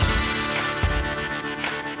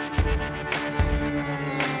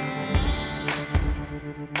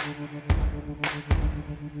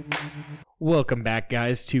Welcome back,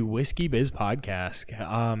 guys, to Whiskey Biz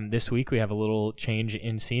Podcast. This week we have a little change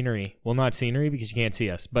in scenery. Well, not scenery because you can't see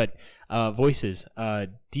us, but voices.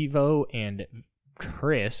 Devo and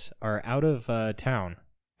Chris are out of town.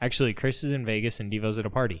 Actually, Chris is in Vegas and Devo's at a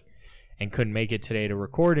party and couldn't make it today to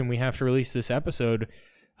record, and we have to release this episode.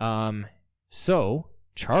 So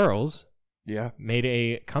Charles made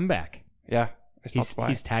a comeback. Yeah.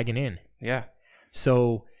 He's tagging in. Yeah.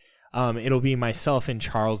 So it'll be myself and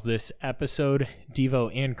Charles this episode. Devo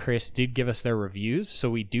and Chris did give us their reviews, so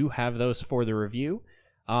we do have those for the review.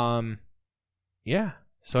 Yeah.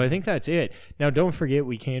 So I think that's it. Now, don't forget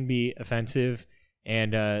we can be offensive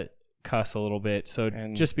and cuss a little bit, so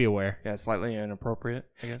just be aware. Yeah, slightly inappropriate,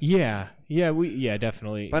 I guess. Yeah,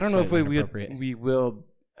 definitely. But I don't know if we will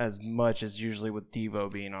as much as usually with Devo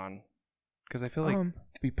being on, because I feel like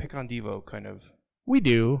we pick on Devo kind of. We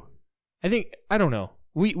do. I don't know.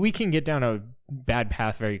 We can get down a bad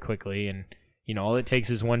path very quickly, and all it takes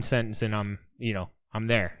is one sentence, and I'm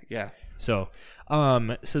there. Yeah. So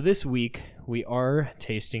this week we are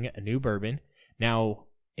tasting a new bourbon. Now,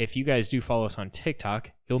 if you guys do follow us on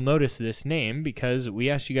TikTok, you'll notice this name because we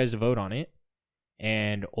asked you guys to vote on it,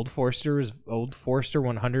 and Old Forester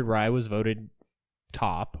 100 Rye was voted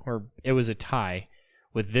top, or it was a tie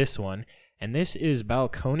with this one, and this is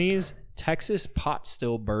Balcones Texas Pot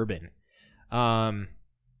Still Bourbon.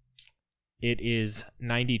 It is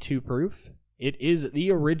 92 proof. It is the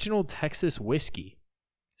original Texas whiskey.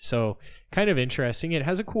 So kind of interesting. It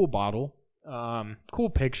has a cool bottle. Cool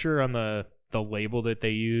picture on the label that they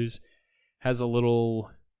use. Has a little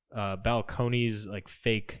Balcones like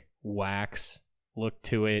fake wax look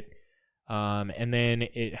to it. And then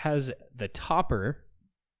it has the topper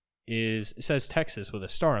it says Texas with a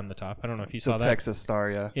star on the top. I don't know if you saw that. Texas star,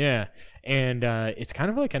 yeah. Yeah. And it's kind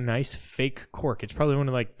of like a nice fake cork. It's probably one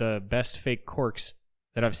of like the best fake corks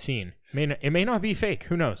that I've seen. It may not be fake.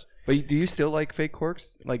 Who knows? But do you still like fake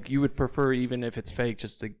corks? Like you would prefer, even if it's fake,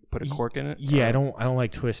 just to put a cork in it? Yeah, I don't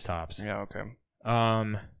like twist tops. Yeah, okay.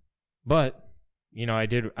 But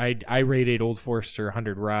I rated Old Forester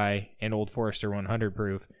 100 Rye and Old Forester 100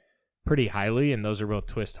 proof pretty highly, and those are both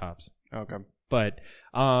twist tops. Okay. But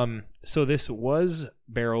so this was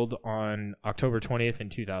barreled on October 20th in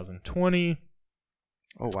 2020.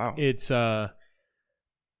 Oh wow. It's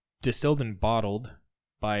distilled and bottled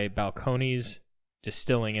by Balcones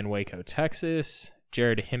Distilling in Waco, Texas.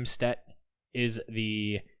 Jared Himstedt is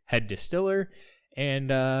the head distiller, and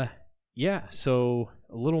so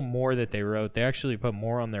a little more that they wrote. They actually put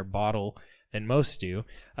more on their bottle than most do.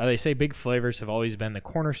 They say big flavors have always been the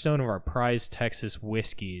cornerstone of our prized Texas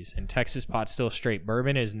whiskeys, and Texas Pot Still Straight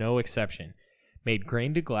Bourbon is no exception. Made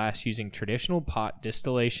grain to glass using traditional pot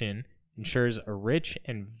distillation ensures a rich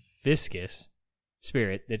and viscous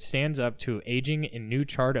spirit that stands up to aging in new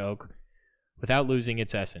charred oak without losing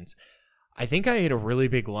its essence. I think I ate a really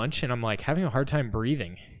big lunch, and I'm like having a hard time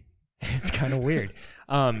breathing. It's kind of weird.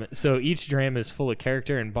 So each dram is full of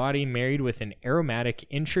character and body, married with an aromatic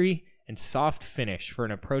entry and soft finish for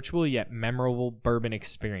an approachable yet memorable bourbon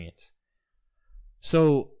experience.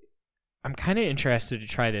 So I'm kind of interested to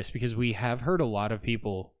try this because we have heard a lot of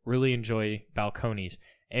people really enjoy Balcones.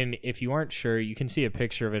 And if you aren't sure, you can see a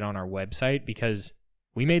picture of it on our website because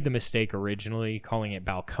we made the mistake originally calling it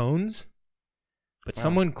Balcones, but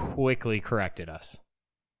someone quickly corrected us.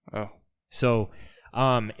 Oh. So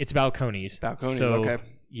it's Balcones. Balcones, okay.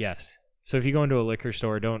 Yes. So if you go into a liquor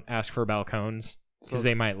store, don't ask for Balcones, because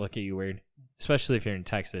they might look at you weird, especially if you're in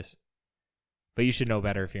Texas. But you should know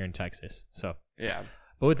better if you're in Texas. So yeah.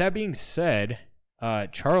 But with that being said,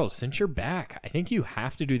 Charles, since you're back, I think you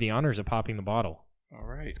have to do the honors of popping the bottle. All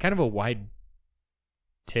right. It's kind of a wide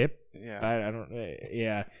tip. Yeah. I don't.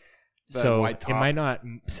 Yeah. So it might not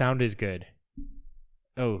sound as good.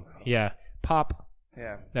 Oh yeah, pop.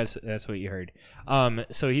 Yeah. That's what you heard.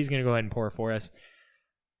 So he's gonna go ahead and pour for us.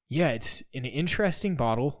 Yeah, it's an interesting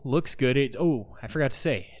bottle. Looks good. I forgot to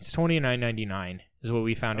say, it's $29.99 is what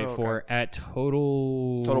we found it for at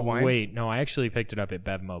Total Wine. Wait, no, I actually picked it up at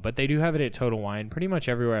Bevmo, but they do have it at Total Wine. Pretty much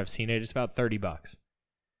everywhere I've seen it, it's about $30.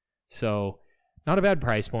 So, not a bad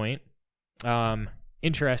price point.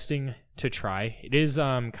 Interesting to try. It is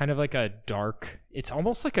kind of like a dark. It's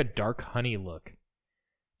almost like a dark honey look.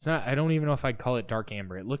 It's not. I don't even know if I'd call it dark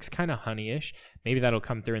amber. It looks kind of honeyish. Maybe that'll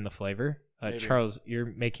come through in the flavor. Charles, you're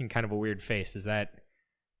making kind of a weird face. Does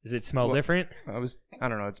it smell different? I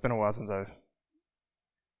don't know. It's been a while since I've.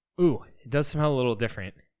 Ooh, it does smell a little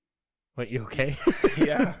different. What, you okay?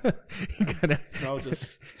 Yeah. You kinda... smell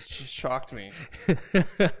just shocked me.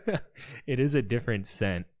 It is a different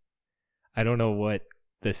scent. I don't know what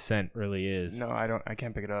the scent really is. No, I don't. I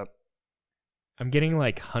can't pick it up. I'm getting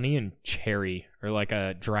like honey and cherry or like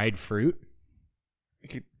a dried fruit.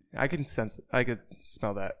 I could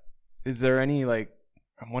smell that. Is there any like?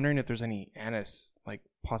 I'm wondering if there's any anise like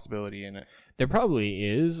possibility in it. There probably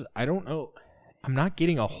is. I don't know. I'm not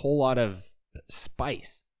getting a whole lot of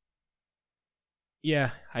spice.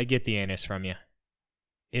 Yeah, I get the anise from you.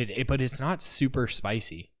 But it's not super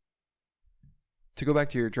spicy. To go back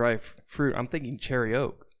to your dry fruit, I'm thinking cherry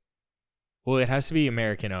oak. Well, it has to be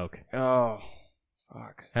American oak. Oh,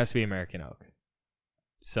 fuck. It has to be American oak.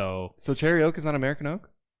 So cherry oak is not American oak?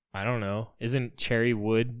 I don't know. Isn't cherry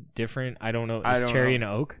wood different? I don't know. Is cherry an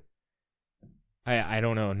oak? I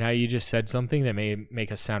don't know. Now you just said something that may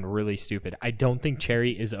make us sound really stupid. I don't think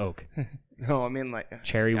cherry is oak. No, I mean like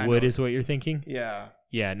cherry wood is what you're thinking? Yeah.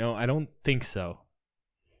 Yeah, no, I don't think so.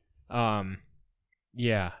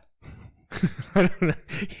 Yeah. I don't know.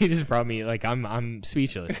 He just brought me like I'm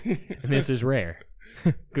speechless. And this is rare.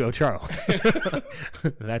 Go Charles.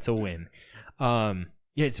 That's a win.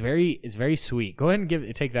 Yeah, it's very sweet. Go ahead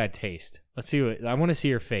and take that taste. Let's see I want to see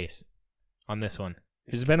your face on this one.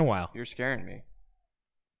 It's been a while. You're scaring me.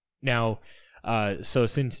 Now, so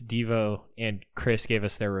since Devo and Chris gave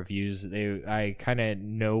us their reviews, I kind of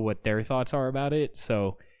know what their thoughts are about it,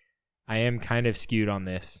 so I am kind of skewed on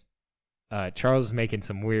this. Charles is making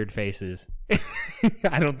some weird faces.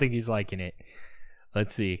 I don't think he's liking it.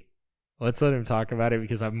 Let's see. Let's let him talk about it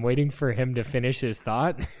because I'm waiting for him to finish his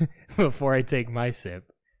thought before I take my sip.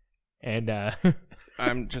 And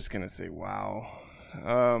I'm just gonna say, wow.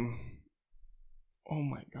 Oh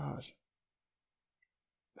my gosh.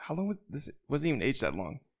 How long was this? Wasn't even aged that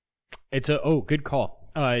long. It's good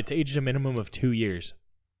call. It's aged a minimum of 2 years.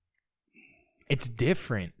 It's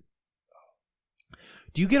different.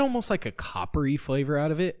 Do you get almost like a coppery flavor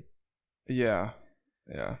out of it? Yeah.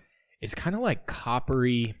 It's kind of like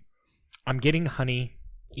coppery. I'm getting honey.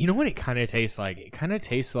 You know what it kind of tastes like? It kind of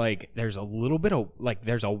tastes like there's a little bit of like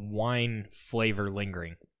there's a wine flavor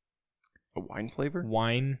lingering. A wine flavor?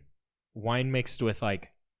 Wine mixed with like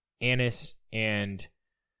anise and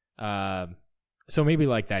so maybe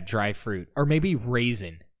like that dry fruit or maybe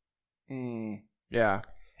raisin. Yeah.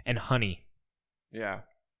 And honey. Yeah.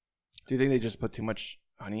 Do you think they just put too much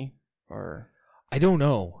honey or? I don't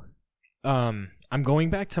know. I'm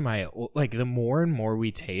going back to my like the more and more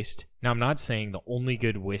we taste. Now I'm not saying the only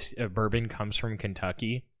good bourbon comes from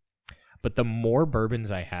Kentucky, but the more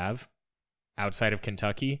bourbons I have outside of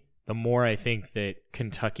Kentucky, the more I think that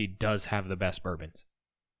Kentucky does have the best bourbons.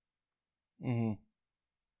 Mm-hmm.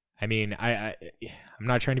 I mean, I'm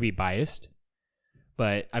not trying to be biased,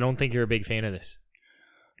 but I don't think you're a big fan of this.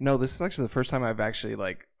 No, this is actually the first time I've actually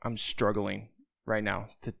I'm struggling right now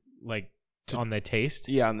to on the taste.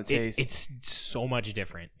 Yeah, on the taste. It's so much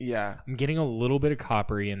different. Yeah. I'm getting a little bit of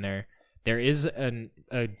coppery in there. There is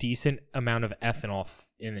a decent amount of ethanol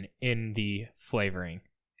in the flavoring.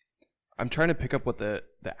 I'm trying to pick up what the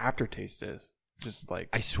aftertaste is. Just like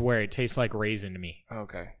I swear it tastes like raisin to me.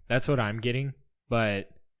 Okay. That's what I'm getting, but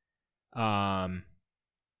yeah,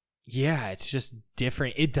 it's just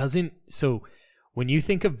different. It doesn't so when you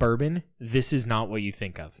think of bourbon, this is not what you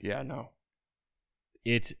think of. Yeah, no.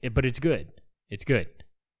 But it's good. It's good.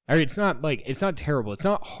 Or it's not terrible. It's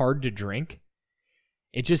not hard to drink.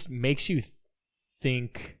 It just makes you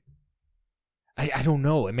think. I don't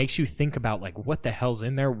know. It makes you think about what the hell's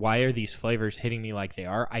in there. Why are these flavors hitting me like they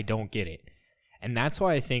are? I don't get it. And that's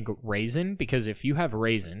why I think raisin, because if you have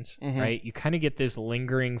raisins, mm-hmm. right, you kind of get this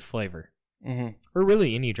lingering flavor. Mm-hmm. Or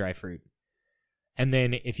really any dry fruit. And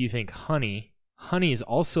then if you think honey is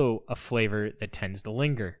also a flavor that tends to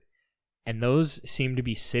linger. And those seem to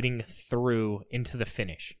be sitting through into the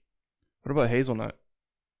finish. What about hazelnut?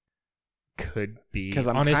 Could be. Because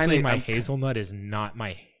honestly, my hazelnut is not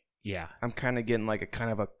my... Yeah. I'm kind of getting a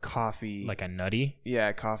kind of a coffee... Like a nutty?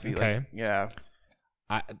 Yeah, coffee. Okay. Yeah.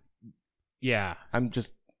 Yeah. I'm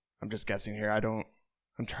just guessing here.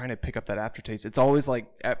 I'm trying to pick up that aftertaste. It's always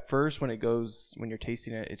at first when you're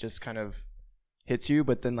tasting it, it just kind of hits you,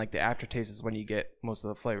 but then the aftertaste is when you get most of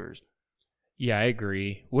the flavors. Yeah, I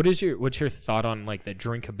agree. What's your thought on the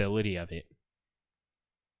drinkability of it?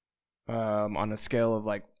 On a scale of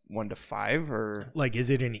 1 to 5, or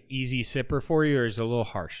is it an easy sipper for you, or is it a little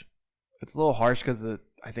harsh? It's a little harsh because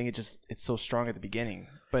I think it's so strong at the beginning,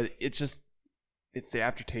 but it's the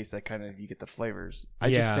aftertaste that kind of you get the flavors.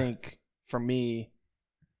 I just think for me,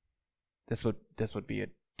 this would be a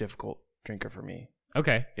difficult drinker for me.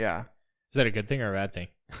 Okay. Yeah. Is that a good thing or a bad thing?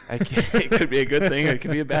 It could be a good thing or it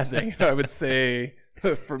could be a bad thing. I would say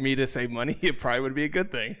for me to save money, it probably would be a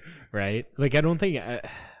good thing. Right? I don't think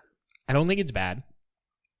it's bad.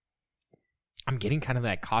 I'm getting kind of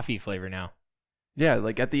that coffee flavor now. Yeah,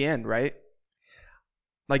 at the end, right?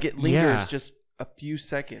 Like it lingers Yeah. just a few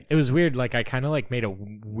seconds. It was weird. Like I kind of like made a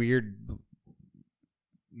weird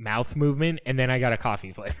mouth movement, and then I got a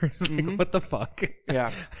coffee flavor. It's like, what the fuck?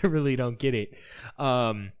 Yeah. I really don't get it.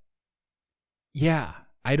 Yeah,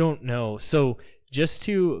 I don't know. So just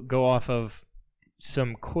to go off of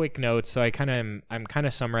some quick notes, so I'm kind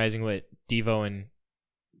of summarizing what Devo and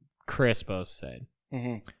Chris both said.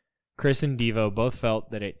 Mm-hmm. Chris and Devo both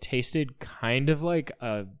felt that it tasted kind of like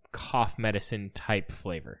a cough medicine type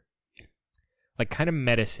flavor, like kind of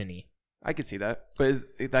medicine-y. I could see that, but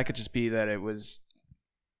that could just be that it was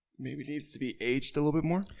maybe needs to be aged a little bit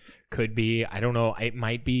more. Could be. I don't know. It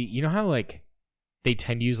might be. You know how like they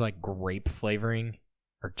tend to use like grape flavoring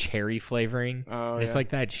or cherry flavoring. Oh, It's yeah. like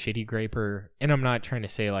that shitty grape and I'm not trying to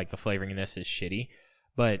say like the flavoring in this is shitty,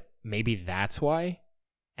 but maybe that's why.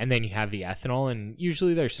 And then you have the ethanol, and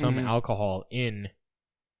usually there's some Mhm. alcohol in,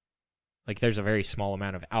 like there's a very small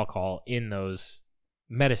amount of alcohol in those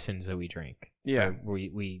medicines that we drink. Yeah. Or we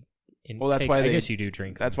Well, that's intake. why I they- guess you do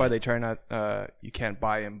drink. That's them, why but they try not. You can't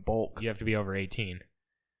buy in bulk. you have to be over 18.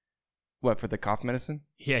 What, for the cough medicine?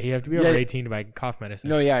 Yeah, you have to be Yeah. over 18 to buy cough medicine.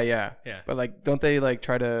 No, yeah. Yeah. But like, don't they like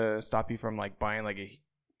try to stop you from like buying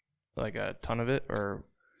like a ton of it? Or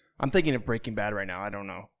I'm thinking of Breaking Bad right now. I don't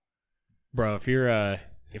know. Bro, if you're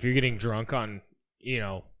getting drunk on,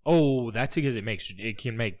 that's because it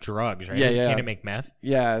can make drugs, right? Yeah. Can it make meth?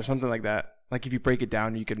 Yeah, or something like that. Like if you break it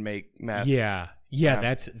down, you can make meth. Yeah,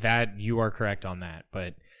 Yeah. that you are correct on that.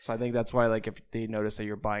 But So I think that's why like if they notice that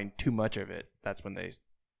you're buying too much of it, that's when they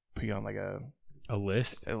put you on like a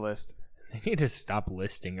list, a list. they need to stop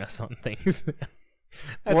listing us on things.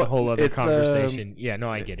 That's Well, a whole other it's, conversation. Yeah, no,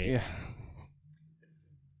 I get it. Yeah.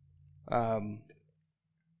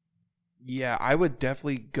 Yeah, I would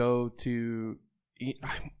definitely go to.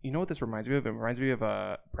 You know what this reminds me of? It reminds me of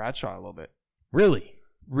Bradshaw a little bit. Really?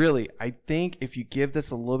 Really, I think if you give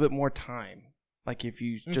this a little bit more time, like if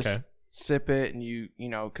you just Okay. sip it and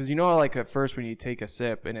because like at first when you take a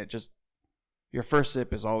sip and your first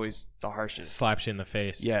sip is always the harshest. Slaps you in the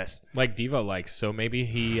face. Yes. Like Devo likes. So maybe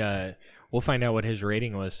he. We'll find out what his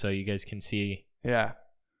rating was, so you guys can see. Yeah.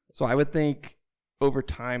 So I would think over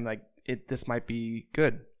time, like this might be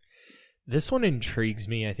good. This one intrigues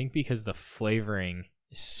me, I think, because the flavoring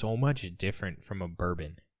is so much different from a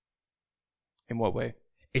bourbon. In what way?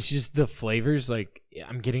 It's just the flavors, like,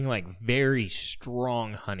 I'm getting, like, very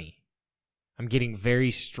strong honey. I'm getting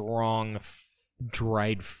very strong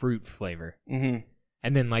dried fruit flavor. Mm-hmm.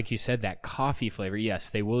 And then, like you said, that coffee flavor. Yes,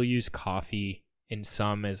 they will use coffee in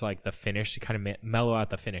some as, like, the finish to kind of mellow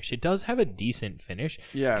out the finish. It does have a decent finish.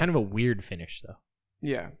 Yeah. It's kind of a weird finish, though.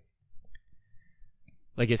 Yeah.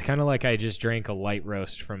 Like, it's kind of like I just drank a light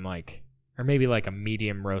roast from, like, or maybe like a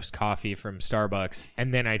medium roast coffee from Starbucks,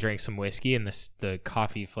 and then I drank some whiskey, and the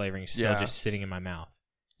coffee flavoring is still Yeah. just sitting in my mouth.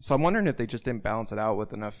 So I'm wondering if they just didn't balance it out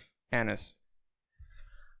with enough anise.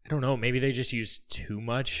 I don't know. Maybe they just used too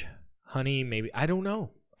much honey. Maybe I don't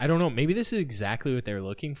know. Maybe this is exactly what they're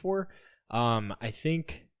looking for. I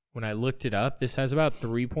think when I looked it up, this has about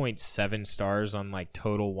 3.7 stars on like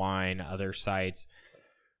Total Wine, other sites.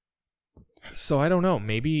 So I don't know.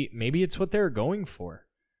 Maybe it's what they're going for.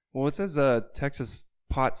 Well, it says Texas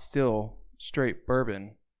pot still straight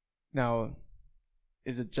bourbon. Now,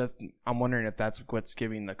 is it just? I'm wondering if that's what's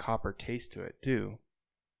giving the copper taste to it too.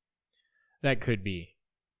 That could be.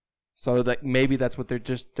 So that maybe that's what they're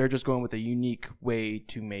just going with a unique way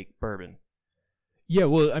to make bourbon. Yeah,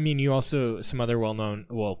 well, I mean, you also some other one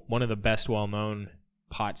of the best well-known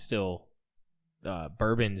pot still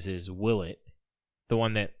bourbons is Willet, the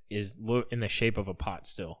one that is in the shape of a pot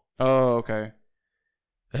still. Oh, okay.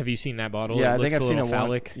 Have you seen that bottle? Yeah, It I think looks I've a seen little it.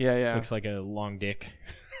 phallic. Yeah. Looks like a long dick.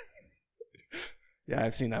 Yeah,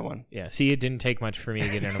 I've seen that one. Yeah, see, it didn't take much for me to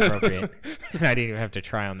get inappropriate. I didn't even have to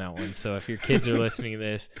try on that one. So if your kids are listening to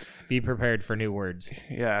this, be prepared for new words.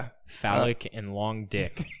 Yeah. Phallic and long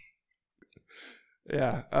dick.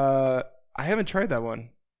 Yeah. I haven't tried that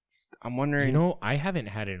one. I'm wondering. You know, I haven't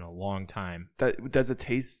had it in a long time. Does it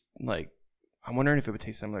taste like? I'm wondering if it would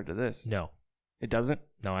taste similar to this. No, It doesn't.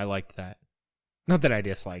 no, I liked that. Not that I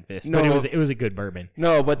dislike this, No. but it was a good bourbon.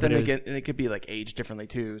 No, but then But it was- again, it could be like aged differently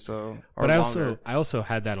too. So, or But I longer. also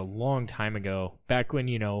had that a long time ago, back when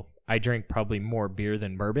I drank probably more beer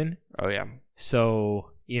than bourbon. Oh yeah.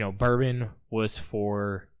 So bourbon was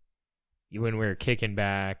for when we were kicking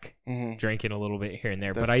back, Mm-hmm. drinking a little bit here and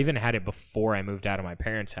there. That's- But I even had it before I moved out of my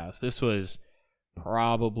parents' house. This was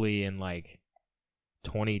probably in like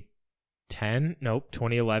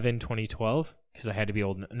 2011, 2012, because I had to be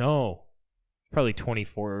old. No, probably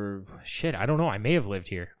 24. Shit, I don't know. I may have lived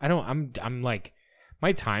here. I'm like,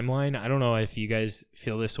 my timeline, I don't know if you guys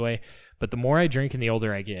feel this way, but the more I drink and the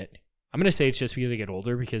older I get, I'm going to say it's just because I get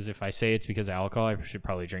older, because if I say it's because of alcohol, I should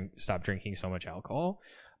probably stop drinking so much alcohol.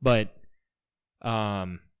 But I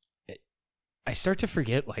start to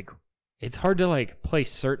forget, like, it's hard to, like,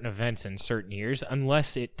 place certain events in certain years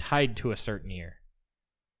unless it tied to a certain year.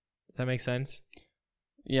 Does that make sense?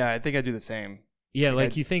 Yeah, I think I do the same. Yeah,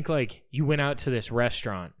 like you think, like, you went out to this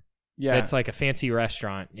restaurant. Yeah. That's like a fancy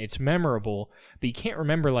restaurant. It's memorable, but you can't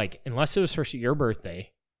remember, like, unless it was for your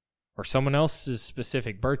birthday or someone else's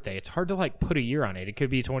specific birthday. It's hard to, like, put a year on it. It could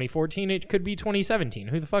be 2014. It could be 2017.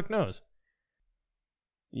 Who the fuck knows?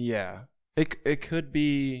 Yeah. It could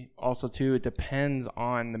be also, too, it depends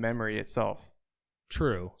on the memory itself.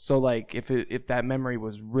 True. So, like, if that memory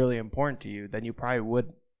was really important to you, then you'll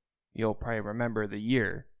probably remember the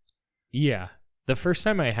year. Yeah. The first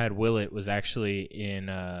time I had Willet was actually in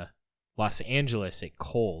Los Angeles at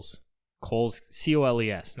Kohl's. Kohl's,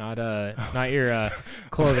 Coles, not your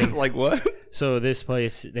clothing. It's like what? So this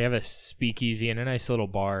place, they have a speakeasy and a nice little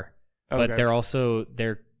bar, but they're also,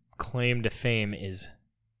 their claim to fame is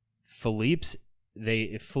Philippe's.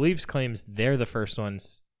 Philippe's claims they're the first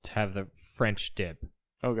ones to have the French dip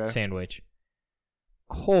sandwich.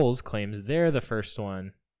 Kohl's claims they're the first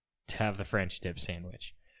one to have the French dip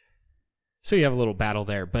sandwich. So you have a little battle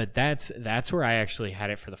there, but that's where I actually had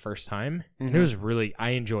it for the first time, and it was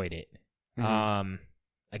I enjoyed it.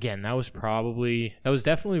 Again, that was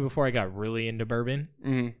definitely before I got really into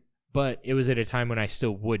bourbon, but it was at a time when I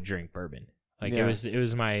still would drink bourbon. Like it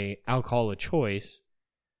was my alcohol of choice,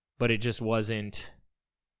 but it just wasn't.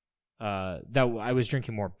 That I was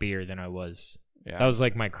drinking more beer than I was. Yeah. That was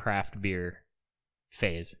like my craft beer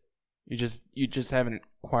phase. You just haven't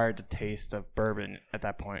acquired the taste of bourbon at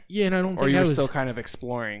that point. Yeah, and I don't think you're still kind of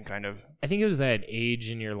exploring, kind of. I think it was that age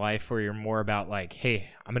in your life where you're more about like, hey,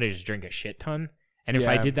 I'm gonna just drink a shit ton, and if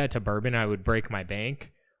I did that to bourbon, I would break my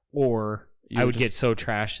bank, or I would get so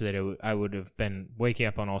trashed that I would have been waking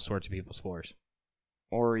up on all sorts of people's floors.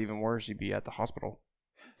 Or even worse, you'd be at the hospital,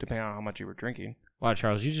 depending on how much you were drinking. Wow,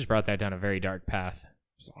 Charles, you just brought that down a very dark path.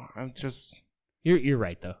 So I'm just. You're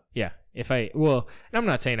right though. Yeah. And I'm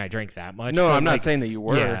not saying I drank that much. No, I'm not saying that you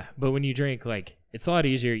were. Yeah, but when you drink, like, it's a lot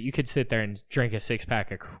easier. You could sit there and drink a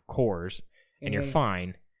 6-pack of Coors and you're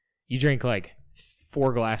fine. You drink like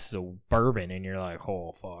 4 glasses of bourbon and you're like,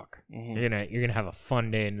 oh fuck. You're gonna have a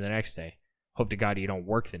fun day into the next day. Hope to God you don't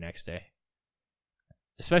work the next day.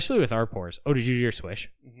 Especially with our pours. Oh, did you do your swish?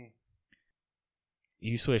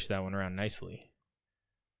 You swished that one around nicely.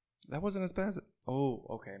 That wasn't as bad as it. Oh,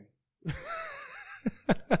 okay.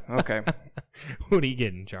 Okay. What are you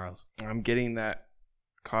getting, Charles? I'm getting that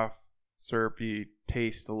cough syrupy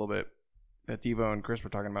taste a little bit that Devo and Chris were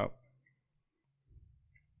talking about.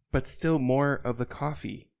 But still more of the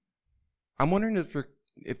coffee. I'm wondering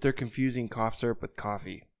if they're confusing cough syrup with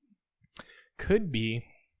coffee. Could be.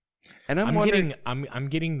 And I'm wondering,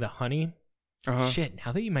 getting the honey. Shit,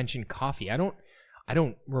 now that you mentioned coffee, I don't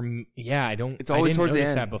It's always towards the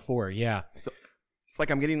end. That before, yeah. So it's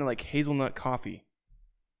like I'm getting like hazelnut coffee.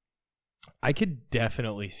 I could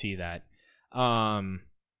definitely see that.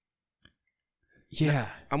 Yeah.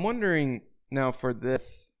 I'm wondering now for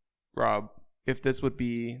this, Rob, if this would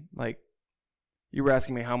be like, you were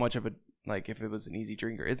asking me how much of it, like if it was an easy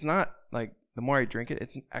drinker. It's not, like, the more I drink it,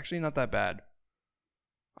 it's actually not that bad.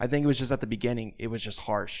 I think it was just at the beginning, it was just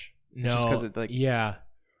harsh. No, just 'cause it, like, yeah.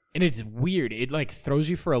 And it's weird. It like throws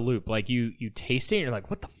you for a loop. Like you taste it and you're like,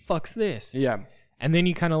 what the fuck's this? Yeah. And then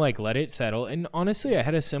you kind of like let it settle. And honestly, I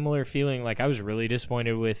had a similar feeling. Like I was really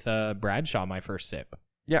disappointed with Bradshaw my first sip.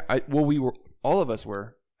 Yeah, all of us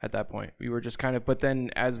were at that point. We were just kind of, but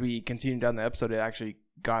then as we continued down the episode, it actually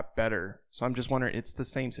got better. So I'm just wondering, it's the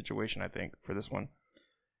same situation, I think, for this one.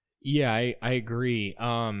 Yeah, I agree.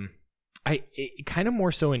 It kind of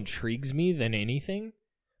more so intrigues me than anything,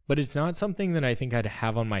 but it's not something that I think I'd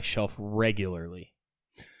have on my shelf regularly.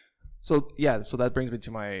 So yeah, so that brings me to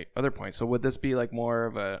my other point. So would this be like more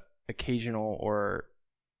of a occasional or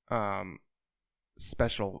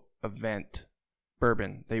special event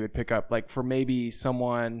bourbon that you would pick up? Like for maybe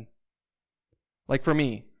someone, like for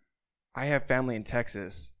me, I have family in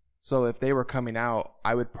Texas. So if they were coming out,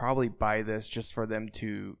 I would probably buy this just for them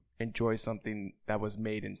to enjoy something that was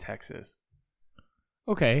made in Texas.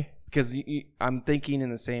 Okay. Because I'm thinking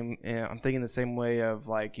the same way of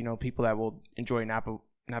like, people that will enjoy Napa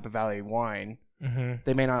Valley wine. Mm-hmm.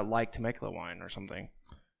 They may not like Temecula wine or something.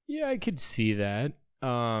 Yeah, I could see that.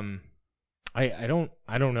 I don't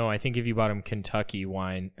know. I think if you bought them Kentucky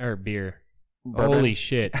wine or beer, bourbon. Holy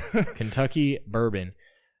shit, Kentucky bourbon,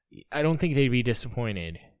 I don't think they'd be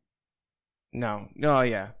disappointed. No,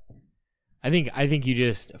 yeah. I think you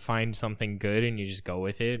just find something good and you just go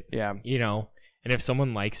with it. Yeah. You know, and if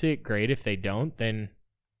someone likes it, great. If they don't, then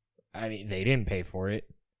I mean, they didn't pay for it.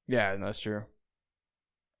 Yeah, that's true.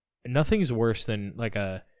 Nothing's worse than like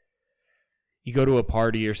you go to a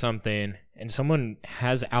party or something and someone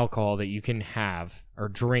has alcohol that you can have or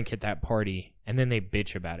drink at that party and then they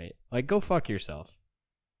bitch about it. Like, go fuck yourself.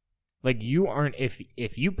 Like, you aren't,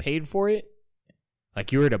 if you paid for it,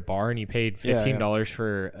 like you were at a bar and you paid $15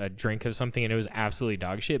 for a drink of something and it was absolutely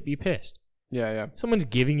dog shit, be pissed. Yeah, yeah. Someone's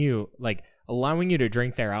giving you, like, allowing you to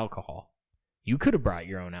drink their alcohol. You could have brought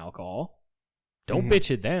your own alcohol. Don't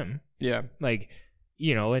bitch at them. Yeah. Like,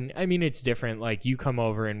 you know, and I mean, it's different. Like, you come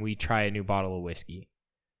over and we try a new bottle of whiskey.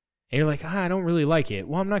 And you're like, I don't really like it.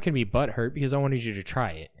 Well, I'm not going to be butthurt because I wanted you to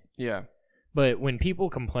try it. Yeah. But when people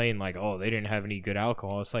complain, like, oh, they didn't have any good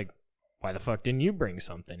alcohol, it's like, why the fuck didn't you bring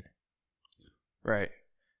something? Right.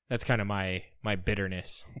 That's kind of my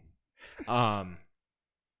bitterness. Yeah,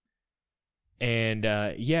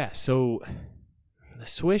 so the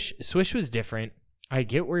Swish was different. I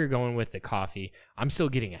get where you're going with the coffee. I'm still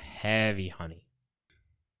getting a heavy honey.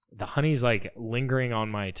 The honey's like lingering on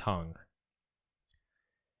my tongue.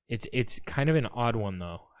 It's kind of an odd one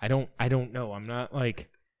though. I don't know. I'm not like,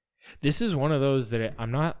 this is one of those that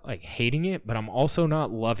I'm not like hating it, but I'm also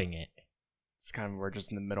not loving it. It's kind of, we're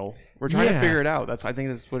just in the middle. We're trying to figure it out. I think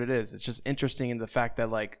that's what it is. It's just interesting in the fact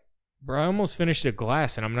that like, bro, I almost finished a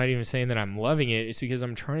glass and I'm not even saying that I'm loving it. It's because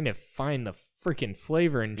I'm trying to find the freaking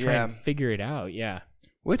flavor and try and figure it out. Yeah.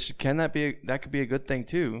 Which that could be a good thing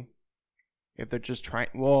too. If they're just trying,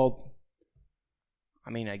 well,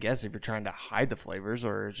 I mean, I guess if you're trying to hide the flavors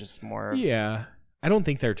or just more. Yeah. I don't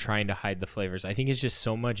think they're trying to hide the flavors. I think it's just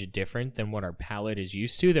so much different than what our palate is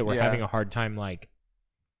used to that we're having a hard time like,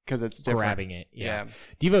 because it's different. Grabbing it. Yeah.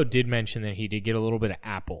 Devo did mention that he did get a little bit of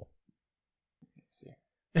apple.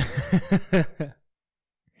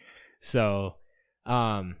 So,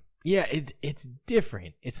 yeah, it's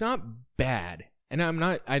different. It's not bad. And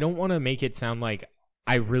I don't want to make it sound like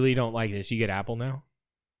I really don't like this. You get apple now?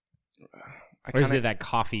 Or is it that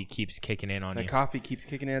coffee keeps kicking in on you? The coffee keeps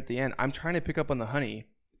kicking in at the end. I'm trying to pick up on the honey.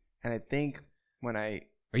 And I think Are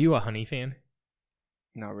you a honey fan?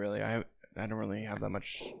 Not really. I don't really have that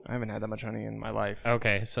much. I haven't had that much honey in my life.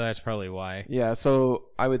 Okay, so that's probably why. Yeah, so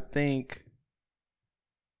I would think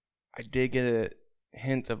I did get a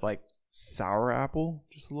hint of like sour apple,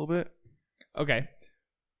 just a little bit. Okay.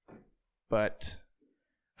 But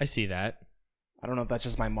I see that. I don't know if that's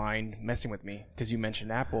just my mind messing with me because you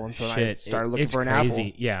mentioned apple, and so I started looking it's for an crazy.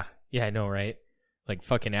 apple. Yeah, I know, right? Like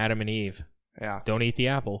fucking Adam and Eve. Yeah. Don't eat the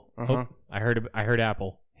apple. Oh, I heard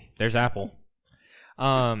apple. There's apple.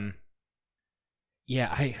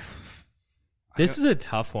 Yeah, this is a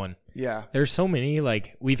tough one. Yeah. There's so many,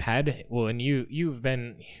 like, we've had, well, and you've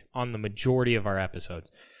been on the majority of our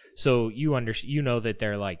episodes. So you know that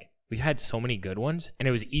they're like, we've had so many good ones, and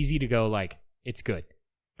it was easy to go like, it's good.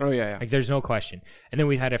 Oh, yeah. Like, there's no question. And then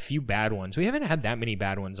we've had a few bad ones. We haven't had that many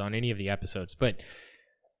bad ones on any of the episodes, but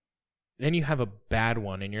then you have a bad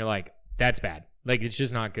one, and you're like, that's bad. Like, it's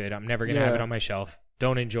just not good. I'm never going to have it on my shelf.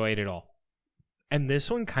 Don't enjoy it at all. And this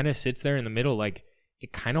one kind of sits there in the middle, like,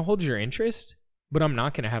 it kind of holds your interest, but I'm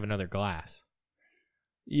not going to have another glass.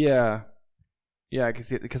 Yeah. Yeah, I can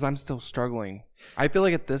see it because I'm still struggling. I feel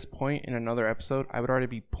like at this point in another episode, I would already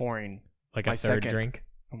be pouring like a third drink.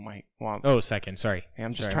 Oh my! Wow. Oh, second. Sorry. Hey,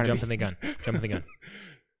 I'm just trying to jump in the gun. Jump in the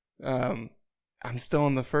gun. I'm still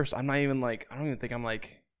in the first. I'm not even like. I don't even think I'm like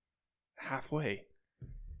halfway.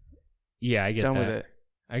 Yeah, I get done that. with it.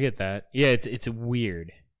 I get that. Yeah, it's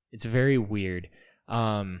weird. It's very weird.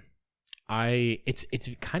 It's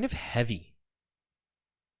kind of heavy.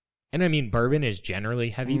 And I mean, bourbon is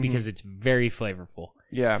generally heavy because it's very flavorful.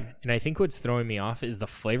 Yeah. And I think what's throwing me off is the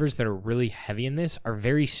flavors that are really heavy in this are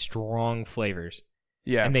very strong flavors.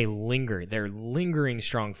 Yeah. And they linger. They're lingering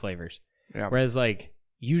strong flavors. Yeah. Whereas like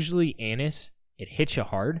usually anise, it hits you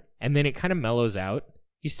hard and then it kind of mellows out.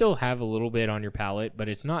 You still have a little bit on your palate, but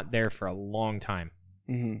it's not there for a long time.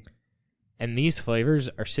 Mm-hmm. And these flavors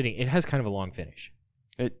are sitting, it has kind of a long finish.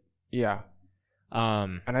 Yeah.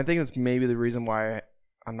 And I think that's maybe the reason why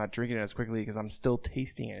I'm not drinking it as quickly because I'm still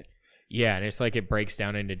tasting it. Yeah, and it's like it breaks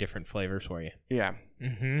down into different flavors for you. Yeah.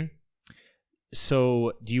 Mm-hmm.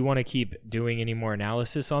 So, do you want to keep doing any more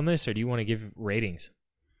analysis on this, or do you want to give ratings?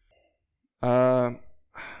 I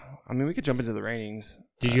mean, we could jump into the ratings.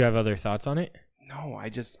 Did you have other thoughts on it? No,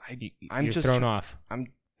 I'm just thrown off.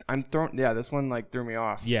 I'm thrown. Yeah, this one like threw me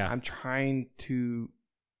off. Yeah. I'm trying to.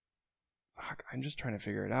 I'm just trying to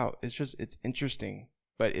figure it out. It's interesting,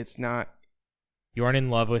 but it's not. You aren't in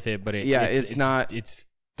love with it, but it's not. It's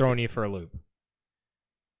throwing you for a loop.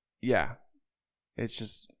 Yeah, it's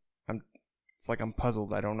just it's like I'm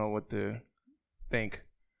puzzled. I don't know what to think.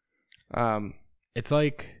 It's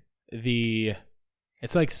like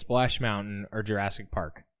Splash Mountain or Jurassic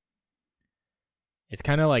Park. It's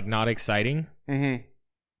kind of like not exciting,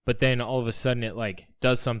 but then all of a sudden it like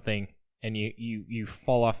does something and you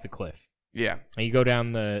fall off the cliff. Yeah. And you go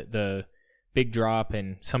down the big drop,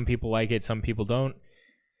 and some people like it, some people don't.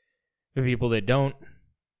 The people that don't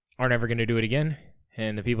are never going to do it again,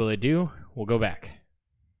 and the people that do will go back.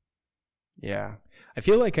 Yeah. I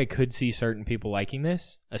feel like I could see certain people liking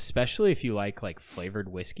this, especially if you like flavored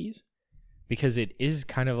whiskeys, because it is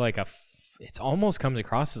kind of like it almost comes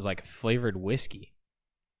across as like a flavored whiskey.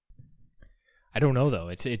 I don't know though.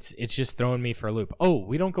 It's just throwing me for a loop. Oh,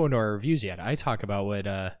 we don't go into our reviews yet. I talk about what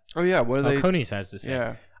what are they? Balcones has to say.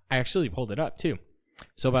 Yeah. I actually pulled it up too.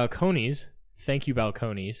 So Balcones, thank you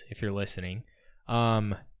Balcones if you're listening.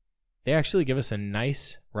 They actually give us a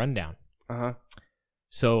nice rundown. Uh-huh.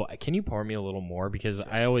 So can you pour me a little more, because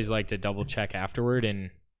I always like to double check afterward,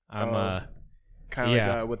 and I'm kind of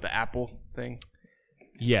like with the apple thing.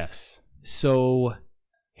 Yes. So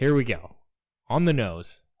here we go. On the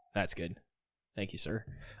nose. That's good. Thank you, sir.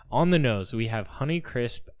 On the nose, we have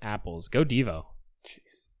Honeycrisp apples. Go Devo.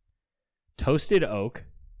 Jeez. Toasted oak.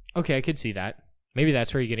 Okay, I could see that. Maybe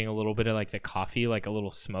that's where you're getting a little bit of like the coffee, like a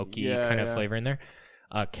little smoky kind of flavor in there.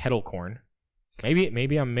 Kettle corn.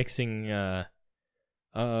 Maybe I'm mixing.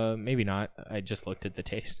 Maybe not. I just looked at the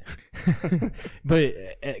taste. But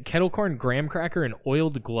kettle corn, graham cracker, and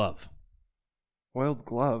oiled glove. Oiled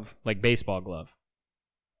glove, like baseball glove.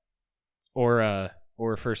 Or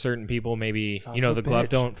for certain people, maybe the glove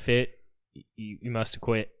don't fit. You must have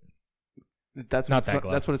quit. That's not that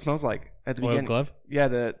glove. That's what it smells like at the beginning. Glove.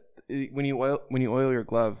 Yeah, when you oil your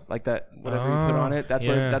glove like that, whatever you put on it, that's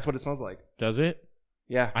what it smells like. Does it?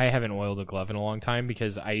 Yeah. I haven't oiled a glove in a long time,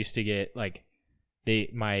 because I used to get like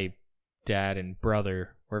my dad and brother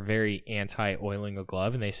were very anti oiling a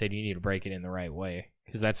glove, and they said you need to break it in the right way,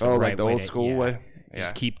 because that's the right like the way old school way. Yeah.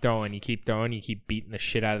 Just keep throwing, you keep beating the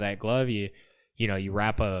shit out of that glove. You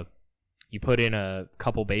put in a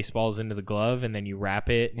couple baseballs into the glove, and then you wrap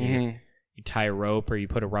it, and you tie a rope, or you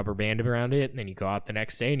put a rubber band around it, and then you go out the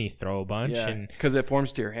next day and you throw a bunch. Yeah, because it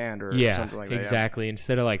forms to your hand or something like that. Exactly.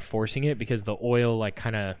 Instead of like forcing it, because the oil like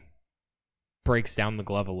kind of breaks down the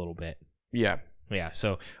glove a little bit. Yeah. Yeah.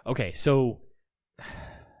 So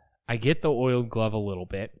I get the oiled glove a little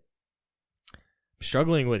bit. I'm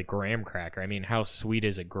struggling with graham cracker. I mean, how sweet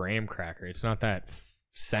is a graham cracker? It's not that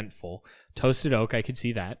scentful. Toasted oak, I could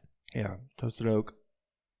see that. Yeah, toasted oak.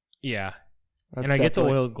 Yeah. And I get the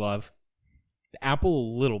oiled glove. The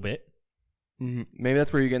apple a little bit. Mm-hmm. Maybe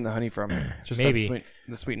that's where you're getting the honey from. Just maybe.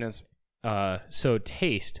 The sweetness. So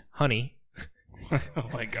taste, honey. Oh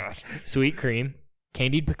my gosh. Sweet cream,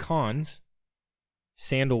 candied pecans,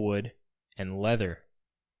 sandalwood, and leather.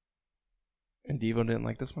 And Devo didn't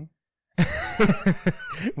like this one?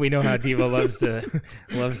 We know how Devo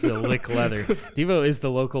loves to lick leather. Devo is the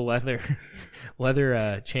local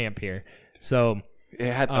leather champ here. So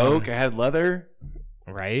it had oak, it had leather.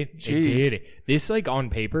 Right? Jeez. It did. This, like, on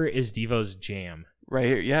paper, is Devo's jam. Right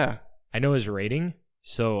here, yeah. I know his rating,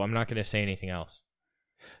 so I'm not going to say anything else.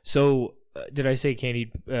 So, did I say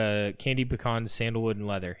candied pecan, sandalwood, and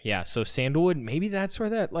leather? Yeah, so sandalwood, maybe that's where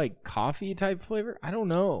that, like, coffee type flavor? I don't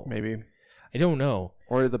know. Maybe. I don't know.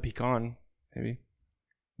 Or the pecan, maybe.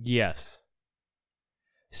 Yes.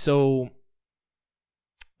 So,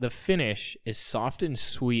 the finish is soft and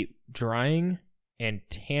sweet, drying, and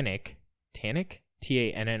tannic, Tannic,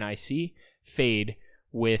 fade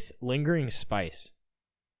with lingering spice.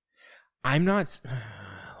 I'm not...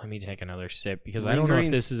 Let me take another sip, because I don't know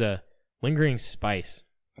if this is a lingering spice.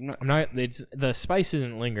 I'm not... It's the spice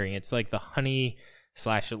isn't lingering. It's like the honey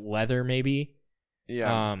 / leather, maybe.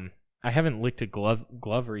 Yeah. I haven't licked a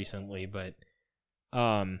glove recently, but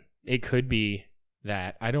it could be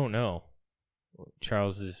that. I don't know.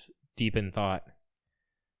 Charles is deep in thought.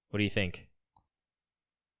 What do you think?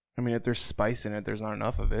 I mean, if there's spice in it, there's not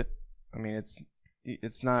enough of it. I mean,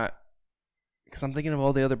 it's not, because I'm thinking of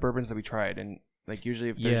all the other bourbons that we tried, and like usually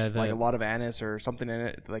if there's like a lot of anise or something in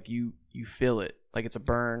it, like you feel it, like it's a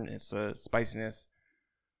burn, it's a spiciness.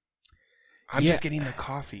 I'm just getting the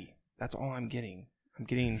coffee. That's all I'm getting. I'm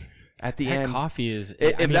getting at the end. Coffee is.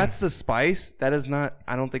 If that's the spice, that is not.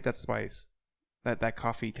 I don't think that's spice. That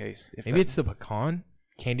coffee taste. Maybe it's the pecan,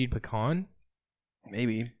 candied pecan.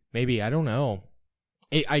 Maybe. I don't know.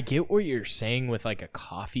 I get what you're saying with like a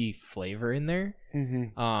coffee flavor in there.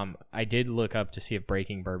 Mm-hmm. I did look up to see if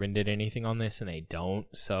Breaking Bourbon did anything on this, and they don't.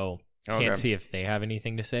 So can't see if they have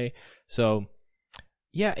anything to say. So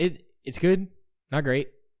yeah, it's good, not great.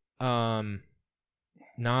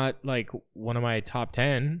 not like one of my top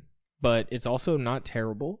 10, but it's also not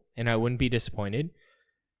terrible, and I wouldn't be disappointed.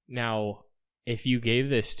 Now, if you gave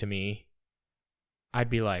this to me, I'd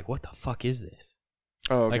be like, what the fuck is this?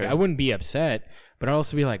 Oh, okay. Like, I wouldn't be upset, but I'd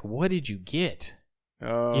also be like, what did you get?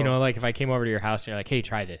 Oh. You know, like if I came over to your house and you're like, hey,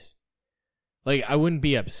 try this. Like, I wouldn't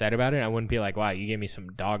be upset about it. I wouldn't be like, wow, you gave me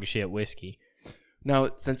some dog shit whiskey.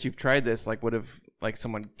 Now, since you've tried this, like, what if like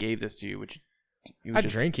someone gave this to you? Would you I'd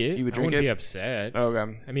drink it. You would drink I wouldn't it? be upset.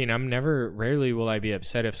 Okay. I mean, rarely will I be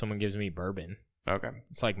upset if someone gives me bourbon. Okay.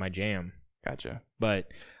 It's like my jam. Gotcha. But,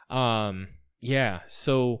 yeah.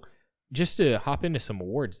 So, just to hop into some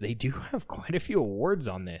awards, they do have quite a few awards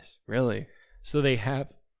on this. Really? So they have,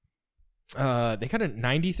 they got a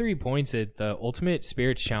 93 points at the Ultimate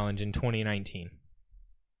Spirits Challenge in 2019.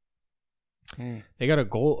 They got a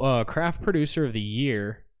gold Craft Producer of the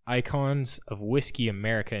Year, Icons of Whiskey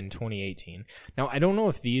America in 2018. Now, I don't know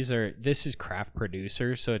if this is Craft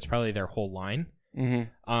Producer, so it's probably their whole line.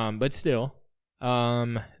 Mm-hmm. But still,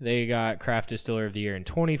 they got Craft Distiller of the Year in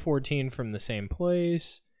 2014 from the same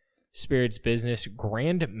place. Spirits Business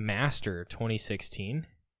Grand Master 2016.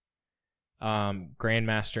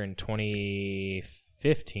 Grandmaster in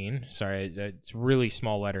 2015. Sorry, it's really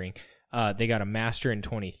small lettering. They got a Master in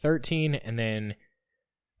 2013, and then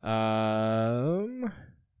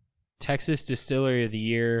Texas Distillery of the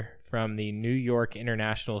Year from the New York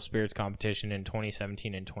International Spirits Competition in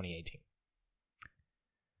 2017 and 2018.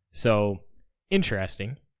 So,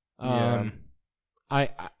 interesting. Yeah.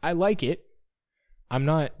 I like it. I'm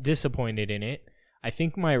not disappointed in it. I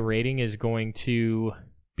think my rating is going to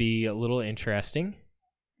be a little interesting.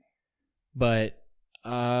 But,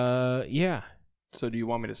 yeah. So do you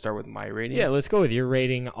want me to start with my rating? Yeah, let's go with your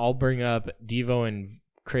rating. I'll bring up Devo and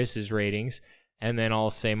Chris's ratings, and then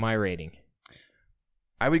I'll say my rating.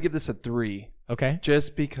 I would give this a 3. Okay.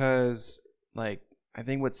 Just because, like, I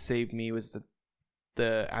think what saved me was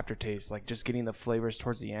the aftertaste, like just getting the flavors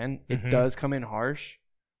towards the end. Mhm. It does come in harsh,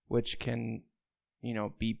 which can,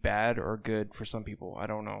 be bad or good for some people. I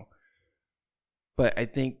don't know. But I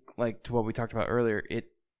think, like, to what we talked about earlier, it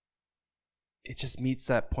just meets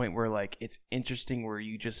that point where, like, it's interesting, where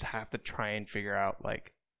you just have to try and figure out,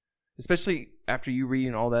 like, especially after you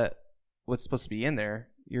reading all that, what's supposed to be in there,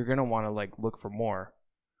 you're going to want to, like, look for more.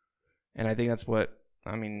 And I think that's what,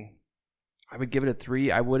 I would give it a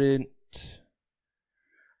 3. I don't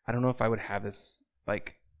know if I would have this,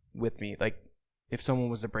 like, with me. Like, if someone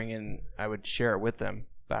was to bring in, I would share it with them,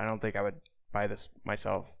 but I don't think I would buy this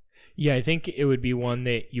myself. Yeah, I think it would be one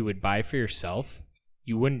that you would buy for yourself.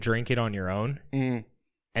 You wouldn't drink it on your own. Mm.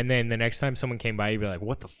 And then the next time someone came by, you'd be like,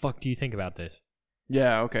 what the fuck do you think about this?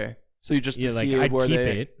 Yeah, okay. So you just to like, see I'd where keep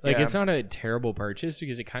they, it. Like, yeah. it's not a terrible purchase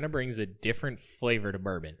because it kind of brings a different flavor to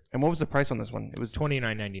bourbon. And what was the price on this one? It was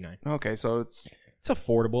 $29.99. Okay, so it's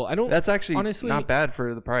affordable. That's actually honestly not bad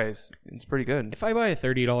for the price. It's pretty good. If I buy a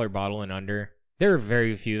 $30 bottle and under, there are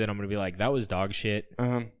very few that I'm going to be like, that was dog shit.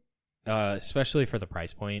 Especially for the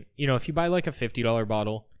price point. If you buy like a $50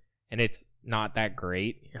 bottle and it's not that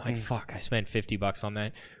great, you're like, fuck, I spent $50 on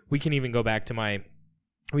that. We can even go back to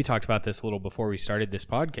we talked about this a little before we started this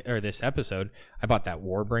podcast or this episode. I bought that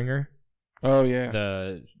Warbringer. Oh yeah.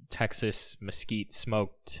 The Texas Mesquite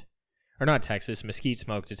smoked, or not Texas Mesquite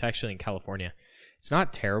smoked. It's actually in California. It's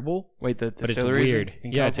not terrible. Wait, but it's weird.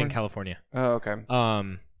 Yeah, it's in California. Oh, okay.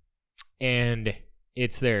 And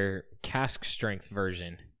it's their cask strength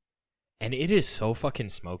version. And it is so fucking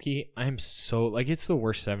smoky. I'm so, like, it's the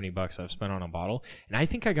worst $70 I've spent on a bottle. And I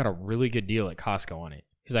think I got a really good deal at Costco on it.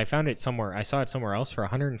 Because I found it somewhere, I saw it somewhere else for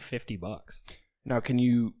 $150. Now, can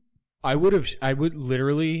you... I would have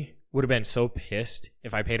been so pissed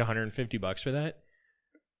if I paid $150 for that.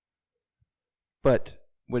 But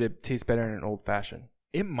would it taste better in an old fashioned?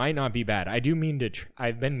 It might not be bad. I do mean to,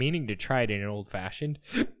 I've been meaning to try it in an old fashioned.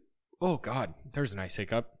 Oh God, there's a nice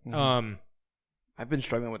hiccup. Mm-hmm. I've been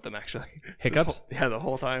struggling with them actually. Hiccups? The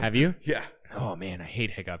whole time. Have you? Yeah. Oh man, I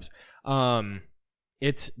hate hiccups.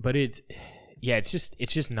 It's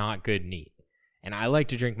just not good neat. And I like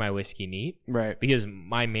to drink my whiskey neat. Right. Because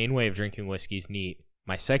my main way of drinking whiskey is neat.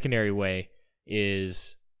 My secondary way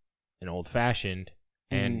is an old fashioned.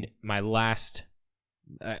 And my last,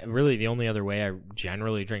 really the only other way I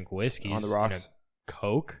generally drink whiskey on the is rocks. in a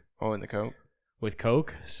Coke. Oh, in the Coke? With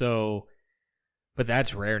Coke. So, but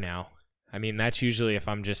that's rare now. I mean, that's usually if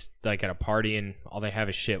I'm just like at a party and all they have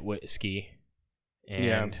is shit whiskey.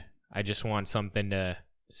 And I just want something to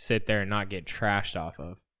sit there and not get trashed off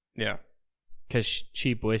of. Yeah. Because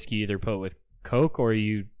cheap whiskey you either put with Coke or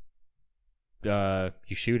you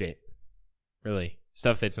shoot it. Really.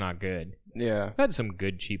 Stuff that's not good. Yeah. I've had some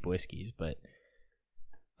good cheap whiskeys, but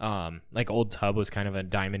Like Old Tub was kind of a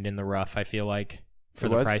diamond in the rough, I feel like, for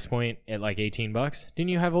the price point at like $18. Didn't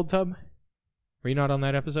you have Old Tub? Were you not on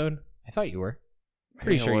that episode? I thought you were.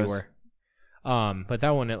 Pretty sure you were. But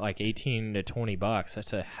that one at like $18 to $20,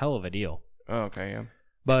 that's a hell of a deal. Oh, okay, yeah.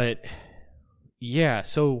 But yeah,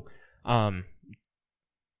 so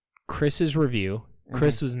Chris's review,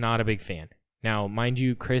 Chris was not a big fan. Now, mind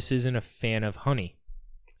you, Chris isn't a fan of honey.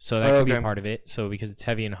 So that could be part of it. So because it's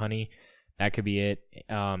heavy in honey, that could be it.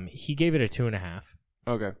 He gave it a 2.5.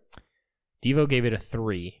 Okay. Devo gave it a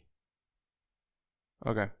 3.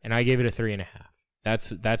 Okay. And I gave it a 3.5.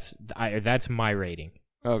 That's my rating.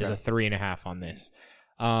 Okay. Is a 3.5 on this.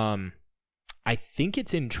 I think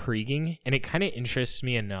it's intriguing, and it kind of interests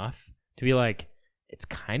me enough to be like, it's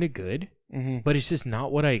kind of good, but it's just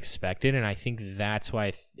not what I expected, and I think that's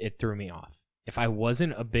why it threw me off. If I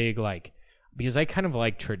wasn't a big, like, because I kind of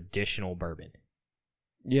like traditional bourbon.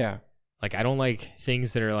 Yeah. Like, I don't like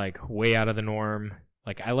things that are, like, way out of the norm.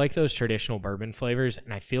 Like, I like those traditional bourbon flavors,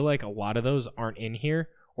 and I feel like a lot of those aren't in here,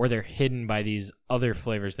 or they're hidden by these other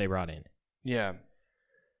flavors they brought in. Yeah.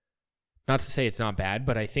 Not to say it's not bad,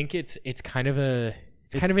 but I think it's kind of an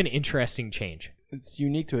interesting change. It's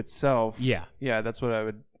unique to itself. Yeah. Yeah, that's what I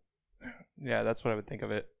would think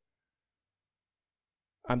of it.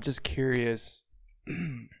 I'm just curious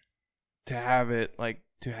to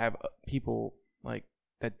have people like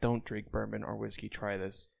that don't drink bourbon or whiskey try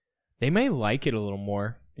this. They may like it a little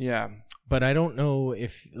more. Yeah. But I don't know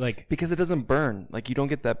if, like, because it doesn't burn. Like, you don't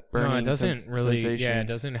get that burning. No, it doesn't really. Sensation. Yeah, it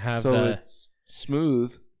doesn't have so it's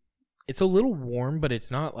smooth. It's a little warm, but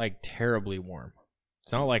it's not like terribly warm.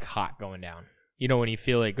 It's not like hot going down. You know, when you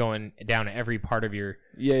feel it going down every part of your,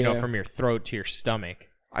 from your throat to your stomach.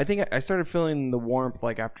 I think I started feeling the warmth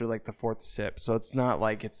like after like the 4th sip, so it's not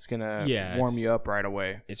like it's gonna warm you up right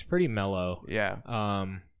away. It's pretty mellow. Yeah.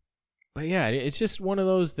 But yeah, it's just one of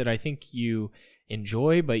those that I think you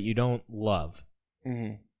enjoy, but you don't love.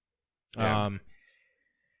 Yeah.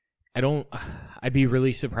 I'd be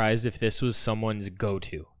really surprised if this was someone's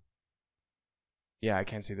go-to. Yeah, I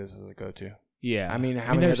can't see this as a go-to. Yeah. I mean,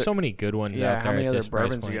 there's so many good ones out there. How many at other this price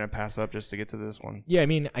bourbons are point. you going to pass up just to get to this one? Yeah, I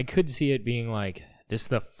mean, I could see it being like, this is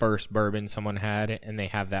the first bourbon someone had, and they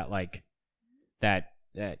have that, like, that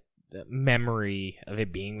memory of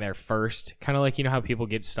it being their first. Kind of like, you know how people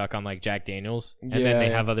get stuck on, like, Jack Daniels, and then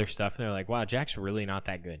they have other stuff, and they're like, wow, Jack's really not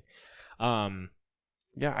that good.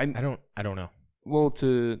 Yeah, I don't know. Well,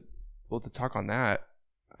 to talk on that,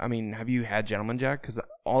 I mean, have you had Gentleman Jack? Because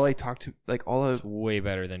all I talk to, like, it's way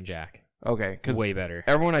better than Jack. Okay, because way better.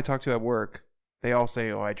 Everyone I talk to at work, they all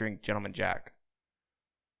say, "Oh, I drink Gentleman Jack,"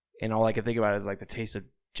 and all I can think about is like the taste of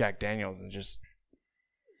Jack Daniels, and just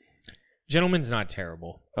Gentleman's not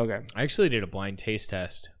terrible. Okay, I actually did a blind taste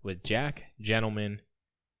test with Jack, Gentleman,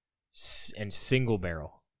 and Single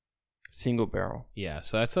Barrel. Single Barrel. Yeah,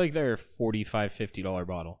 so that's like their $45, $50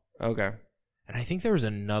 bottle. Okay. And I think there was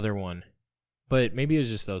another one, but maybe it was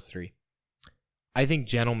just those three. I think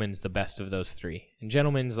Gentleman's the best of those three. And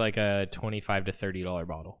Gentleman's like a $25 to $30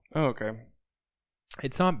 bottle. Oh, okay.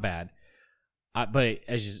 It's not bad. But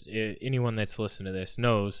as anyone that's listened to this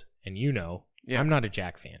knows, and you know, I'm not a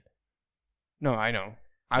Jack fan. No, I know.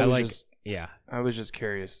 I was just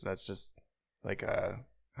curious. That's just like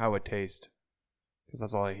how it tastes. Because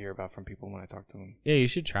that's all I hear about from people when I talk to them. Yeah, you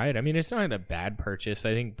should try it. I mean, it's not a bad purchase,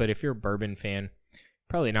 I think. But if you're a bourbon fan,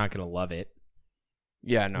 probably not going to love it.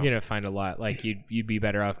 Yeah, no. You're going to find a lot. Like, you'd be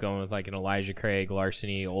better off going with, like, an Elijah Craig,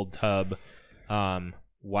 Larceny, Old Tub, Long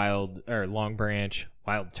Branch,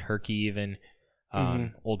 Wild Turkey even,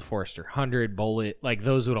 Old Forester 100, Bullet. Like,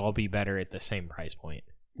 those would all be better at the same price point.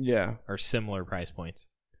 Yeah. Or similar price points.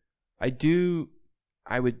 I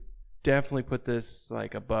would definitely put this,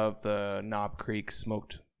 like, above the Knob Creek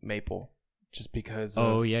Smoked Maple. Just because...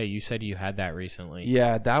 Oh, yeah, you said you had that recently.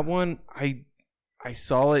 Yeah, that one, I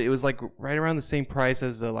saw it. It was like right around the same price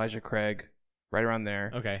as the Elijah Craig, right around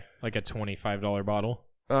there. Okay, like a $25 bottle.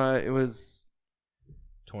 It was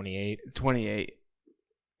 28.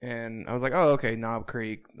 And I was like, oh, okay, Knob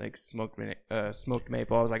Creek, like smoked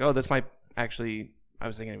maple. I was like, oh, this might actually. I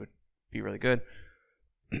was thinking it would be really good.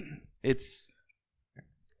 It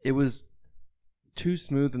was too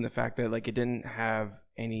smooth in the fact that like it didn't have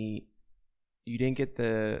any. You didn't get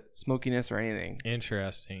the smokiness or anything.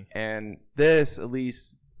 Interesting. And this at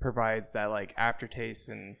least provides that like aftertaste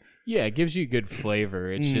and yeah, it gives you good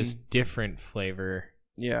flavor. It's just different flavor.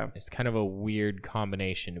 Yeah. It's kind of a weird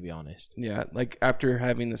combination, to be honest. Yeah, like after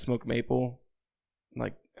having the smoked maple,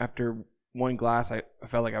 like after one glass, I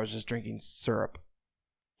felt like I was just drinking syrup.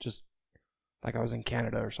 Just like I was in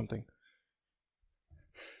Canada or something.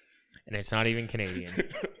 And it's not even Canadian.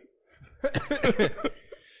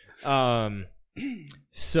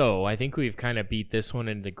 So I think we've kind of beat this one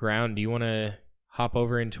into the ground. Do you want to hop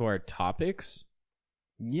over into our topics?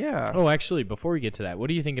 Yeah. Oh, actually, before we get to that, what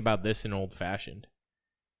do you think about this in Old Fashioned?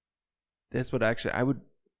 This would actually, I would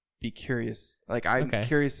be curious. Like, I'm Okay.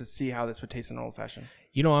 curious to see how this would taste in Old Fashioned.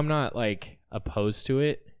 You know, I'm not like opposed to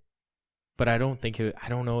it, but I don't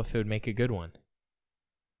know if it would make a good one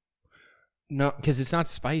No. because it's not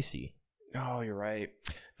spicy. Oh, you're right.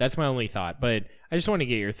 That's my only thought, but I just want to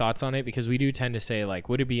get your thoughts on it because we do tend to say like,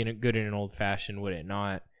 would it be good in an Old Fashioned? Would it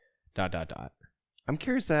not? ... I'm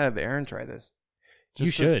curious to have Aaron try this. You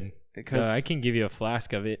should. Because I can give you a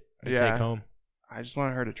flask of it to Yeah. take home. I just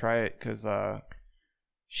want her to try it because,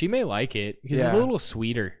 She may like it because it's Yeah. a little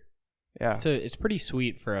sweeter. yeah. It's pretty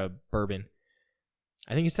sweet for a bourbon.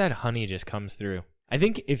 I think it's that honey just comes through. I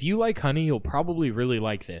think if you like honey, you'll probably really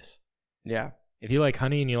like this. Yeah. If you like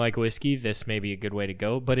honey and you like whiskey, this may be a good way to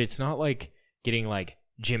go. But it's not like getting like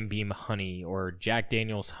Jim Beam honey or Jack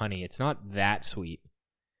Daniel's honey. It's not that sweet.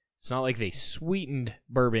 It's not like they sweetened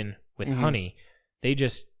bourbon with Mhm. honey. They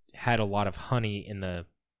just had a lot of honey in the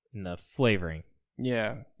flavoring.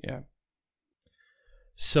 Yeah. Yeah.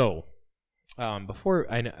 So, before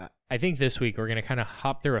I think this week we're gonna kind of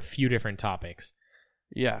hop through a few different topics.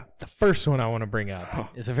 Yeah. The first one I want to bring up Oh.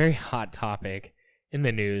 is a very hot topic in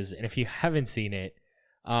the news, and if you haven't seen it,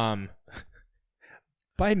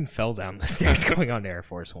 Biden fell down the stairs going on to Air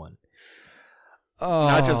Force One. Oh,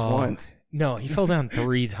 Not just once. No, he fell down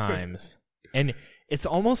 3 times, and it's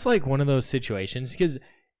almost like one of those situations because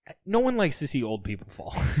no one likes to see old people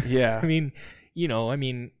fall. Yeah. I mean,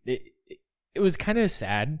 it was kind of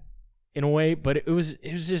sad in a way, but it was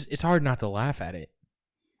just, it's hard not to laugh at it.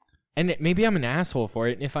 And maybe I'm an asshole for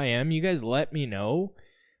it. And if I am, you guys let me know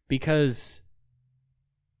because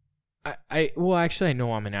well, actually, I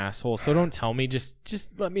know I'm an asshole, so don't tell me. Just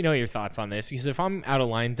let me know your thoughts on this because if I'm out of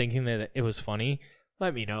line thinking that it was funny,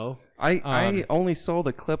 let me know. I only saw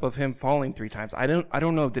the clip of him falling 3 times. I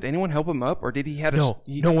don't know. Did anyone help him up, or did he have No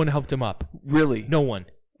one helped him up. Really? No one.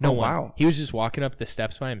 Oh, one. wow. He was just walking up the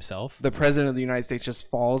steps by himself. The president of the United States just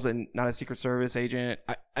falls, and not a Secret Service agent.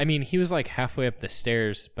 I mean, he was like halfway up the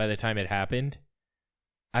stairs by the time it happened.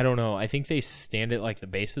 I don't know. I think they stand at like the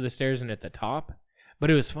base of the stairs and at the top. But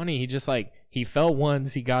it was funny. He just like, he fell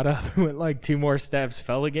once, he got up, went like 2 more steps,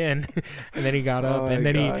 fell again, and then he got up, Oh and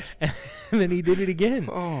my then gosh. and then he did it again.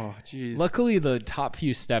 Oh, jeez. Luckily, the top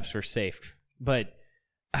few steps were safe. But,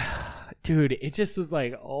 dude, it just was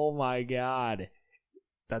like, oh my God.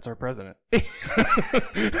 That's our president.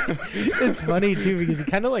 It's funny too because he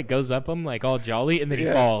kind of like goes up him like all jolly and then he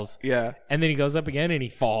Yeah. falls, Yeah. and then he goes up again and he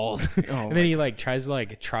falls, Oh, and then he like tries to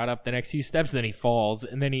like trot up the next few steps, and then he falls,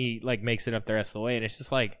 and then he like makes it up the rest of the way, and it's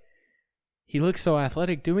just like he looks so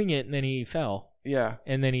athletic doing it, and then he fell, Yeah.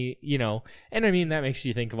 and then he, and I mean that makes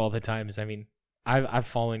you think of all the times. I mean, I've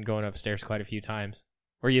fallen going upstairs quite a few times.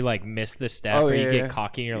 Where you like miss the step, Oh, or you yeah, get yeah.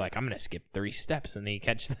 cocky, and you're like, I'm gonna skip 3 steps, and then you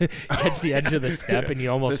catch the edge of the step, and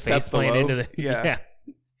you almost The step face plant below? into the Yeah.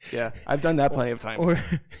 Yeah. I've done that plenty of times. Or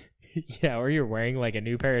or you're wearing like a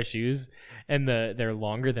new pair of shoes, and they're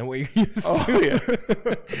longer than what you're used Oh,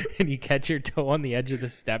 to, and you catch your toe on the edge of the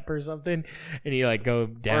step or something, and you like go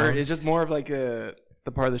down. Or it's just more of like the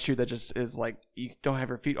part of the shoe that just is like you don't have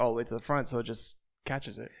your feet all the way to the front, so it just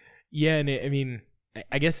catches it. Yeah, and I mean,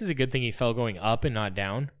 I guess it's a good thing he fell going up and not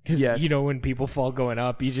down. Because, Yes. when people fall going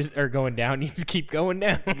up, or going down, you just keep going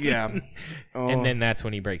down. Yeah. Oh, And then that's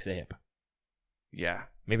when he breaks a hip. yeah.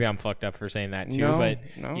 Maybe I'm fucked up for saying that too, No, but,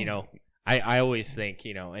 no. I always think,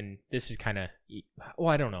 and this is kind of, well,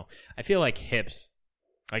 I don't know. I feel like hips,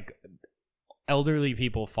 like elderly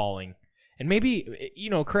people falling. And maybe,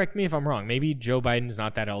 correct me if I'm wrong. Maybe Joe Biden's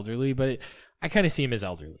not that elderly, but I kind of see him as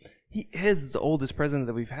elderly. He is the oldest president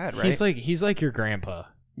that we've had, right? He's like your grandpa.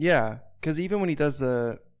 Yeah, because even when he does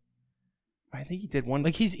I think he did one.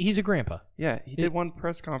 Like he's a grandpa. Yeah, he did one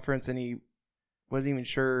press conference and he wasn't even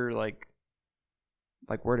sure like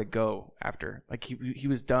where to go after. Like he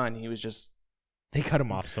was done. He was just. They cut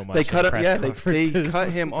him off so much. They cut him. press Yeah, they conferences. cut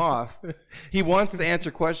him off. He wants to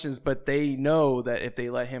answer questions, but they know that if they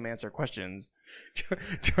let him answer questions,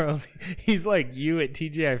 Charles, he's like you at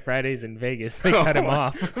TGI Fridays in Vegas. They cut him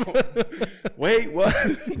off. Wait, what?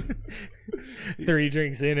 3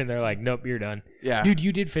 drinks in, and they're like, "Nope, you're done." Yeah, Dude,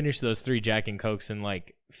 you did finish those 3 Jack and Cokes in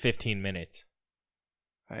like 15 minutes.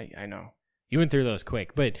 I know. You went through those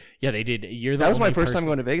quick, but yeah, they did. You're the That was my only first time person-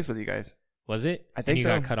 going to Vegas with you guys. Was it? I think and you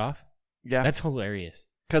so. got cut off. Yeah, That's hilarious.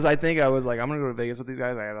 because I think I was like, I'm gonna go to Vegas with these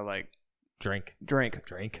guys. I gotta like Drink,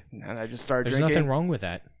 drink, and and I just started there's drinking. nothing wrong with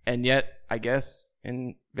that. And yet, I guess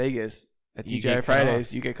in Vegas at You TGI get cut Fridays,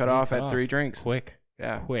 off. you get cut You get off cut at off. 3 drinks. Quick.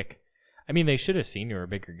 Yeah. I mean, they should have seen you're a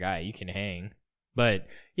bigger guy. You can hang. But,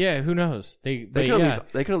 yeah, who knows? They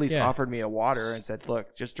could at least offered me a water and said,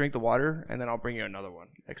 look, just drink the water, and then I'll bring you another one.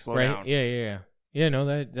 Like, slow down. Yeah. Yeah,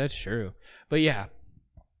 no, that's true. But, yeah,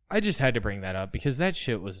 I just had to bring that up because that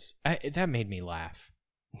shit was... that made me laugh.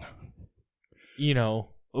 You know,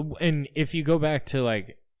 and if you go back to,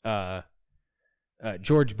 like,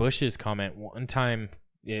 George Bush's comment one time...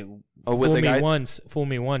 fool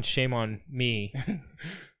me once, shame on me.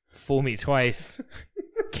 Fool me twice,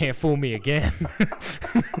 can't fool me again.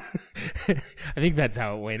 I think that's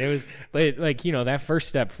how it went. It was, but like, you know, that first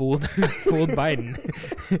step fooled Biden,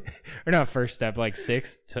 or not first step, like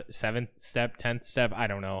 6th, 7th step, 10th step. I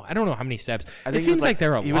don't know how many steps. It seems like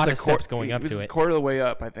there are a lot of steps going up to it. He was a quarter of the way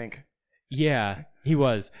up, I think. Yeah, he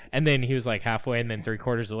was, and then he was like halfway, and then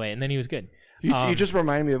 3/4 of the way, and then he was good. You just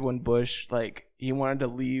remind me of when Bush, like, he wanted to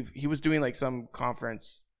leave. He was doing like some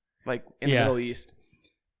conference, like in the Middle East.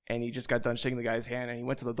 And he just got done shaking the guy's hand, and he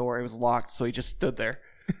went to the door. It was locked, so he just stood there.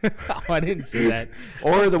 Oh, I didn't see that.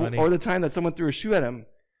 Or the time that someone threw a shoe at him,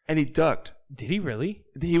 and he ducked. Did he really?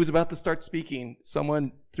 He was about to start speaking.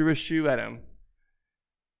 Someone threw a shoe at him,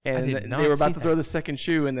 and they were about to throw the second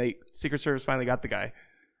shoe, and the Secret Service finally got the guy.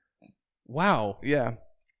 Wow. Yeah.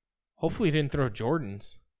 Hopefully, he didn't throw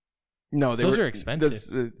Jordans. No, those are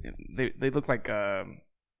expensive. They look like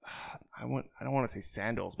I don't want to say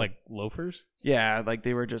sandals, like loafers. Yeah, like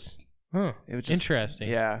they were just. Huh. It was just, interesting.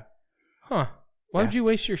 Yeah. Huh. Why would you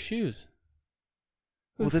waste your shoes?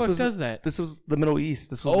 Who the fuck does that? This was the Middle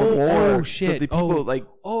East. This was the war. Oh shit! So the people like.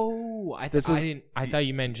 Oh, I thought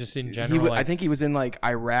you meant just in general. I think he was in like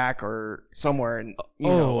Iraq or somewhere, and you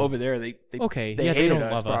know, over there they don't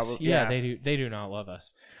love us. Yeah, they do not love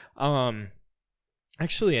us.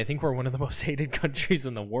 Actually, I think we're one of the most hated countries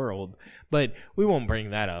in the world, but we won't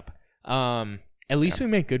bring that up. At least we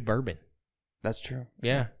make good bourbon. That's true.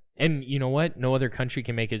 Yeah. And you know what? No other country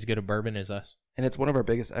can make as good a bourbon as us. And it's one of our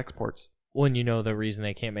biggest exports. Well, and you know the reason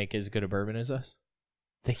they can't make as good a bourbon as us?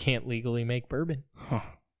 They can't legally make bourbon. Huh.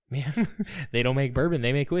 Man, they don't make bourbon.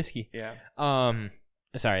 They make whiskey. Yeah.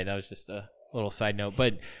 Sorry, that was just a little side note.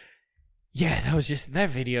 But yeah, that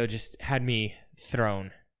video just had me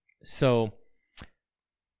thrown. So...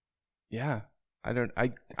 Yeah.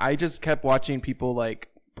 I just kept watching people like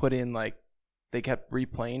put in like they kept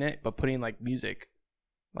replaying it but putting like music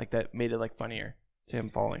like that made it like funnier to him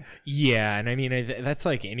falling. Yeah, and I mean that's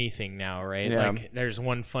like anything now, right? Yeah. Like there's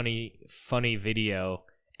one funny video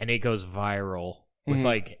and it goes viral with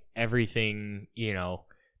like everything, you know,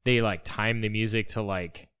 they like time the music to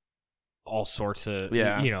like all sorts of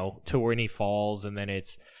you know, to when he falls, and then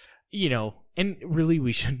it's, you know, and really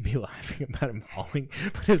we shouldn't be laughing about him falling,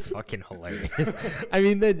 but it's fucking hilarious. I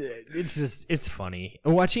mean, it's funny.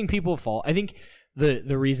 Watching people fall, I think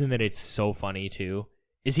the reason that it's so funny too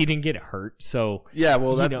is he didn't get hurt. So yeah,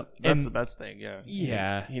 well that's the best thing. Yeah.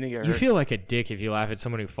 Yeah. He didn't get hurt. You feel like a dick if you laugh at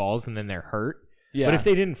someone who falls and then they're hurt. Yeah. But if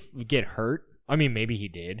they didn't get hurt, I mean maybe he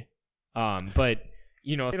did. But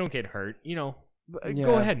you know, if they don't get hurt, you know,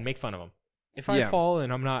 go ahead and make fun of them. If I fall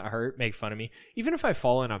and I'm not hurt, make fun of me. Even if I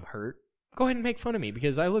fall and I'm hurt, go ahead and make fun of me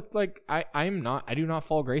because I look like I do not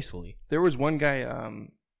fall gracefully. There was one guy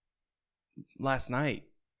last night.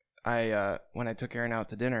 When I took Aaron out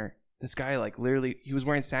to dinner, this guy like literally he was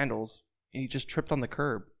wearing sandals and he just tripped on the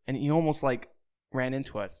curb and he almost like ran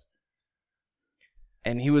into us.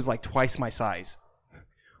 And he was like twice my size.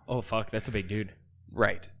 Oh fuck, that's a big dude.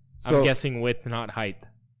 Right. So, I'm guessing width, not height.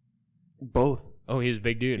 Both. Oh, he was a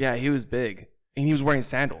big dude. Yeah, he was big, and he was wearing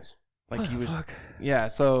sandals. Like what he was. Fuck? Yeah.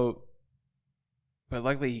 So, but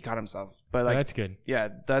luckily he caught himself. But like that's good. Yeah,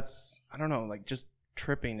 that's I don't know. Like just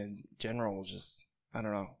tripping in general is just I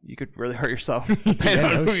don't know. You could really hurt yourself depending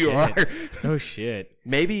on who you are. No shit.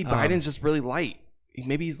 Maybe Biden's just really light.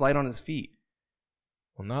 Maybe he's light on his feet.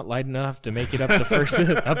 Well, not light enough to make it up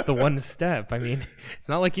the up the one step. I mean, it's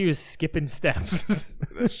not like he was skipping steps.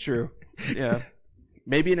 That's true. Yeah.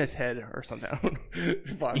 Maybe in his head or something.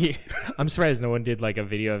 Yeah. I'm surprised no one did like a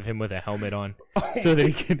video of him with a helmet on, so that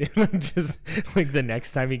he could just like the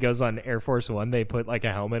next time he goes on Air Force One, they put like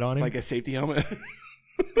a helmet on him, like a safety helmet,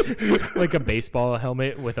 like a baseball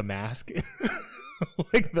helmet with a mask,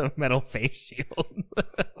 like the metal face shield,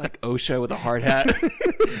 like OSHA with a hard hat.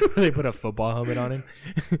 They put a football helmet on him.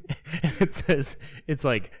 And it says it's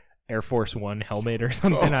like Air Force One helmet or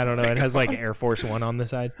something. I don't know. It has like Air Force One on the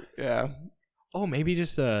sides. Yeah. Oh, maybe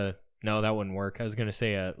just no, that wouldn't work. I was gonna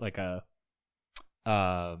say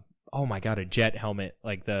oh my god, a jet helmet,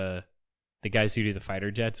 like the guys who do the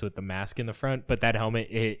fighter jets with the mask in the front. But that helmet,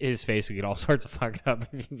 his face would get all sorts of fucked up.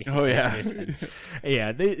 Oh yeah,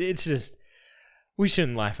 yeah. It's just we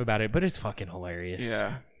shouldn't laugh about it, but it's fucking hilarious.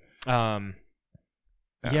 Yeah.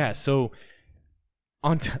 Yeah, so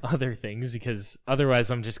on to other things, because otherwise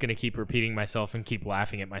I'm just going to keep repeating myself and keep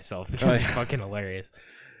laughing at myself because it's fucking hilarious.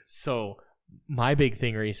 So my big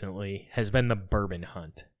thing recently has been the bourbon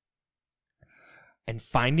hunt. And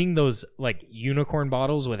finding those like unicorn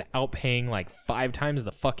bottles without paying like 5 times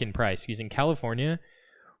the fucking price. Because in California,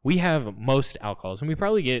 we have most alcohols, and we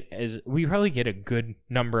probably get a good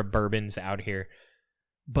number of bourbons out here.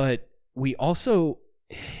 But we also,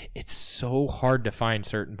 it's so hard to find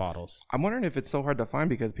certain bottles. I'm wondering if it's so hard to find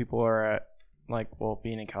because people are at, like, well,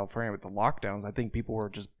 being in California with the lockdowns, I think people were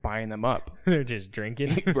just buying them up. They're just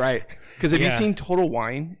drinking. Right. Because have you seen Total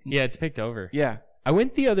Wine? Yeah, it's picked over. Yeah. I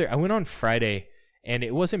went on Friday, and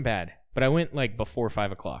it wasn't bad, but I went like before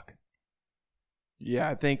 5 o'clock. Yeah,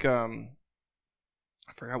 I think, I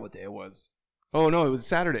forgot what day it was. Oh, no, it was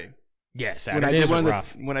Saturday. Yeah, Saturday was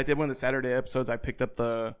rough. When I did one of the Saturday episodes, I picked up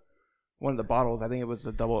one of the bottles. I think it was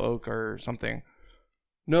the Double Oak or something.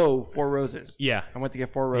 No, Four Roses. Yeah. I went to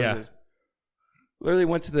get Four Roses. Yeah. Literally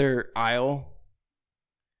went to their aisle.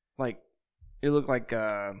 Like, it looked like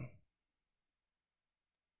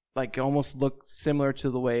almost looked similar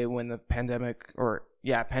to the way when the pandemic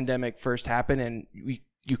first happened, and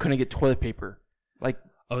you couldn't get toilet paper. Like,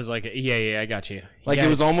 I was like, yeah, I got you. Like, yeah, it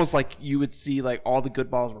was almost like you would see like all the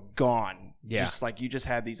good bottles were gone. Yeah. Just like you just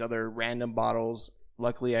had these other random bottles.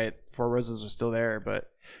 Luckily, Four Roses was still there, but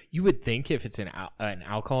you would think if it's an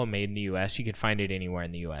alcohol made in the U.S., you could find it anywhere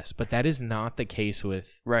in the U.S., but that is not the case with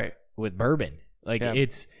bourbon. Like,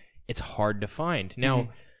 it's hard to find. Now,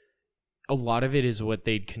 a lot of it is what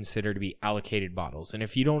they'd consider to be allocated bottles, and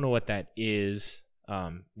if you don't know what that is,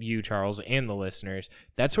 you, Charles, and the listeners,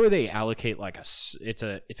 that's where they allocate like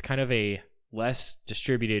it's kind of a less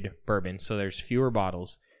distributed bourbon, so there's fewer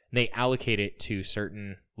bottles. And they allocate it to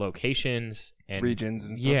certain locations and regions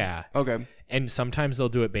and stuff. Yeah. Okay. And sometimes they'll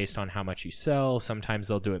do it based on how much you sell. Sometimes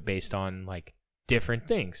they'll do it based on like different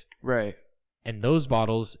things. Right. And those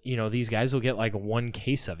bottles, these guys will get like 1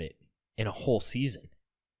 case of it in a whole season.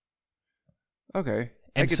 Okay.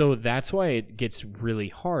 And so that's why it gets really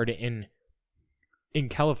hard. In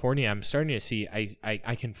California, I'm starting to see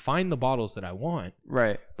I can find the bottles that I want.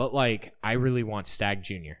 Right. But like, I really want Stag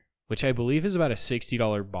Junior, which I believe is about a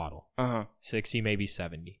 $60 bottle. 60, maybe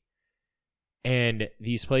 70. And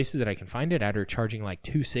these places that I can find it at are charging like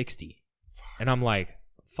 $260. And I'm like,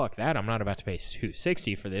 fuck that. I'm not about to pay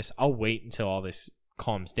 $260 for this. I'll wait until all this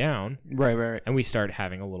calms down. Right. And we start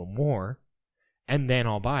having a little more. And then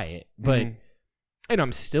I'll buy it. But, and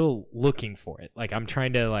I'm still looking for it. Like, I'm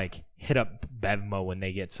trying to like hit up Bevmo when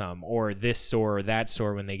they get some, or this store or that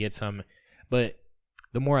store when they get some. But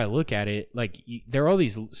the more I look at it, like, there are all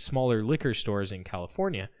these smaller liquor stores in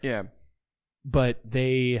California. Yeah. But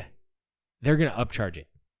they're going to upcharge it.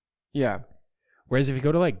 Yeah. Whereas if you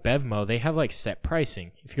go to like Bevmo, they have like set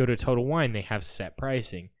pricing. If you go to Total Wine, they have set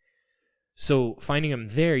pricing. So finding them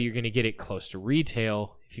there, you're going to get it close to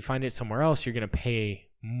retail. If you find it somewhere else, you're going to pay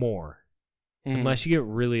more. Unless you get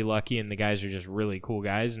really lucky and the guys are just really cool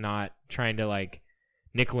guys, not trying to like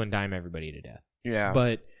nickel and dime everybody to death. Yeah.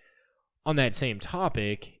 But on that same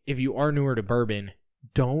topic, if you are newer to bourbon,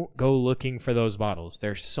 don't go looking for those bottles.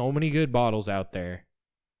 There's so many good bottles out there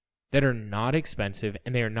that are not expensive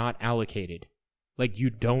and they are not allocated. Like,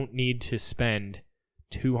 you don't need to spend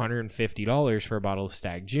 $250 for a bottle of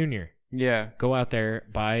Stag Junior. Yeah. Go out there,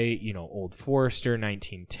 buy, Old Forester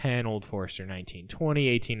 1910, Old Forester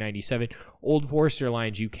 1920, 1897. Old Forester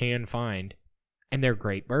lines you can find, and they're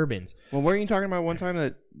great bourbons. Well, weren't you talking about one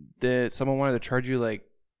time that someone wanted to charge you like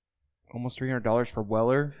almost $300 for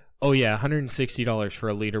Weller? Oh, yeah, $160 for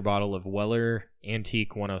a liter bottle of Weller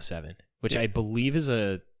Antique 107, which I believe is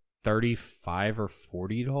a $35 or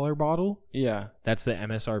 $40 bottle. Yeah. That's the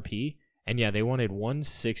MSRP. And yeah, they wanted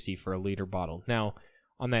 $160 for a liter bottle. Now,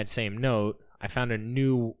 on that same note, I found a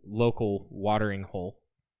new local watering hole.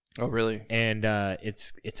 Oh, really? And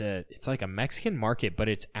it's like a Mexican market, but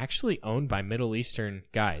it's actually owned by Middle Eastern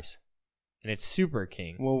guys. And it's Super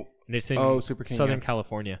King. Well, and it's in Super King, Southern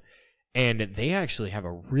California. And they actually have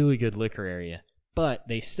a really good liquor area, but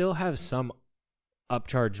they still have some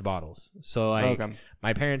upcharged bottles. So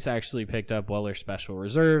my parents actually picked up Weller Special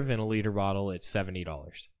Reserve in a liter bottle at $70,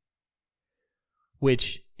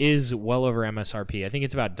 which is well over MSRP. I think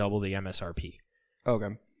it's about double the MSRP.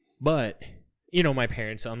 Okay. But, my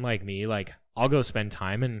parents, unlike me, like, I'll go spend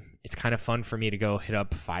time, and it's kind of fun for me to go hit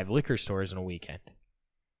up 5 liquor stores in a weekend.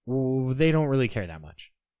 Well, they don't really care that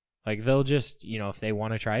much. Like, they'll just, if they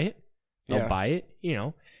want to try it, they'll buy it,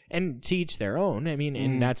 and to each their own. I mean,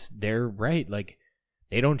 and that's their right. Like,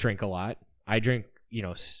 they don't drink a lot. I drink,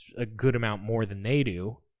 a good amount more than they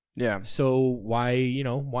do. Yeah. So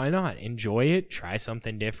why not enjoy it? Try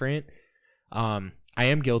something different. I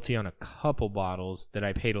am guilty on a couple bottles that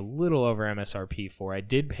I paid a little over MSRP for. I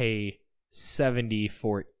did pay $70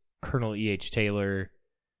 for Colonel E.H. Taylor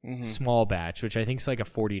small batch, which I think is like a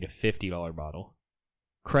 $40 to $50 bottle.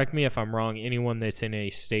 Correct me if I'm wrong. Anyone that's in a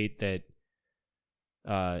state that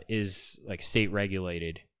is like state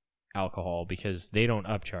regulated alcohol, because they don't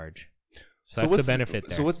upcharge. So that's the benefit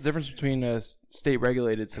there. So what's the difference between a state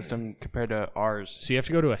regulated system compared to ours? So you have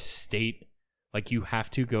to go to a state, like you have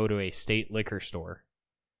to go to a state liquor store.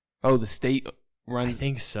 Oh, the state runs. I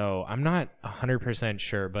think so. I'm not 100%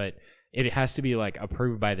 sure, but it has to be like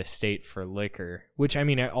approved by the state for liquor, which I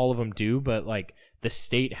mean all of them do, but like the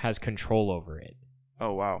state has control over it.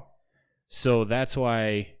 Oh, wow. So that's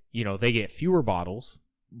why, they get fewer bottles,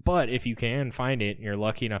 but if you can find it and you're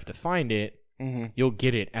lucky enough to find it, you'll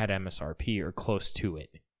get it at MSRP or close to it.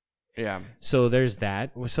 Yeah. So there's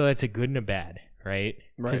that. So that's a good and a bad, right?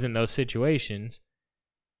 Because in those situations,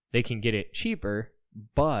 they can get it cheaper,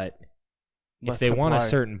 but if they want a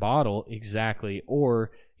certain bottle, exactly,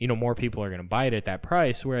 or, more people are going to buy it at that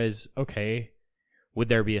price, whereas, okay, would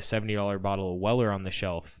there be a $70 bottle of Weller on the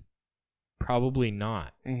shelf? Probably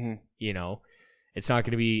not. It's not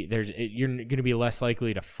going to be, you're going to be less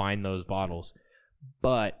likely to find those bottles.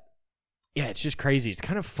 But yeah, it's just crazy. It's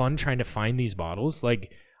kind of fun trying to find these bottles.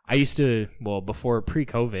 Like I used to, before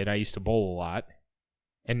pre-COVID, I used to bowl a lot.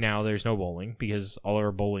 And now there's no bowling because all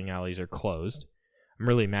our bowling alleys are closed. I'm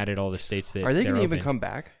really mad at all the states that are they going to open. even come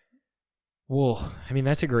back? Well, I mean,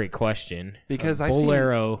 that's a great question. Because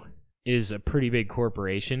Bolero is a pretty big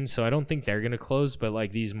corporation, so I don't think they're going to close. But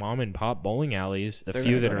like these mom and pop bowling alleys, the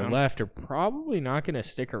few that are left are probably not going to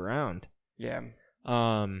stick around. Yeah.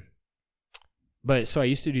 But so I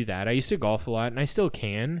used to do that. I used to golf a lot, and I still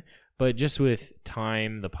can. But just with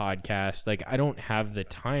time, the podcast, like I don't have the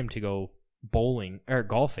time to go bowling or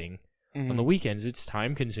golfing on the weekends. It's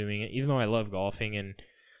time consuming, even though I love golfing and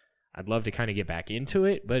I'd love to kind of get back into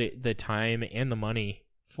it. But the time and the money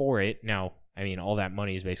for it now, I mean, all that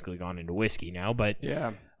money is basically gone into whiskey now. But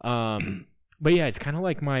yeah. But yeah, it's kind of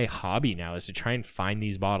like my hobby now is to try and find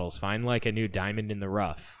these bottles, find like a new diamond in the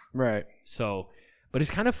rough. Right. So. But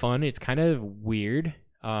it's kind of fun. It's kind of weird.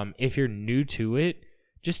 If you're new to it,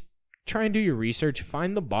 just try and do your research.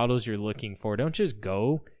 Find the bottles you're looking for. Don't just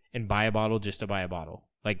go and buy a bottle just to buy a bottle.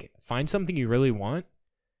 Like, find something you really want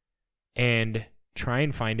and try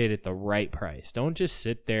and find it at the right price. Don't just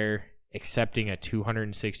sit there accepting a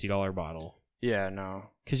 $260 bottle. Yeah, no.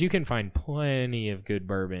 Because you can find plenty of good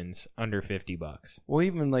bourbons under $50. Well,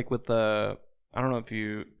 even like with I don't know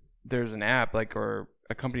if there's an app like or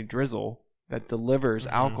a company, Drizzle, that delivers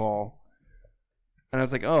alcohol. And I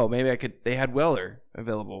was like, oh, maybe they had Weller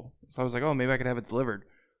available. So I was like, oh, maybe I could have it delivered.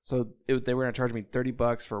 So they were going to charge me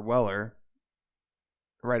 $30 for Weller,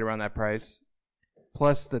 right around that price.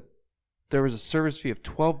 Plus there was a service fee of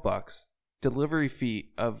 $12, delivery fee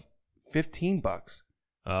of $15.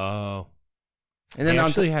 Oh. And then they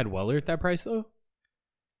actually had Weller at that price though?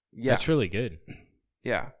 Yeah. That's really good.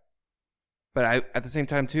 Yeah. But at the same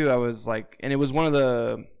time too, I was like, and it was one of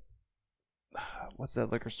the, what's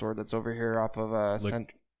that liquor store that's over here off of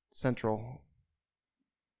Central?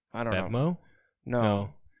 I don't know. No.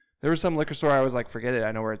 There was some liquor store I was like, forget it.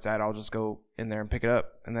 I know where it's at. I'll just go in there and pick it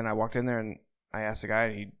up. And then I walked in there and I asked the guy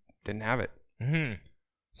and he didn't have it. Mm-hmm.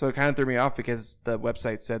 So it kind of threw me off because the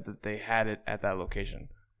website said that they had it at that location.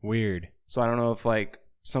 Weird. So I don't know if like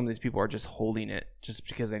some of these people are just holding it just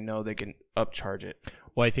because they know they can upcharge it.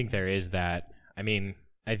 Well, I think there is that. I mean,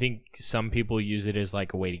 I think some people use it as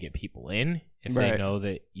like a way to get people in if they know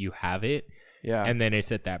that you have it. Yeah. And then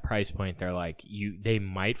it's at that price point they're like they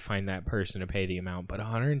might find that person to pay the amount, but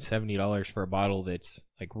 $170 for a bottle that's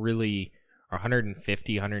like really, or $150,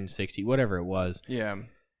 $160, whatever it was. Yeah. I'm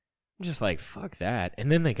just like, fuck that.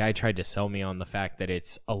 And then the guy tried to sell me on the fact that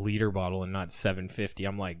it's a liter bottle and not $750.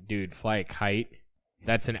 I'm like, dude, fly a kite.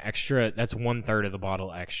 That's an extra. That's 1/3 of the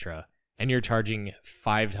bottle extra, and you're charging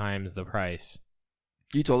 5 times the price.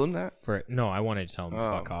 You told him that? No, I wanted to tell him to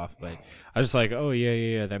fuck off, but I was like, oh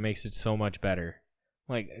yeah, that makes it so much better.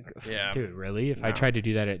 Like, yeah, dude, really? If I tried to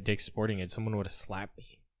do that at Dick's Sporting Goods, someone would have slapped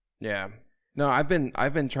me. Yeah. No, I've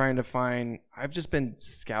been trying to find. I've just been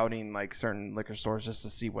scouting like certain liquor stores just to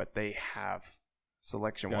see what they have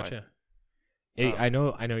selection wise. Gotcha. Hey, I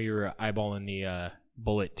know you were eyeballing the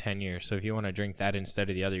Bullet 10 year. So if you want to drink that instead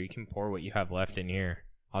of the other, you can pour what you have left in here.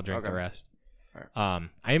 I'll drink the rest. Right.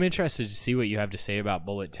 I am interested to see what you have to say about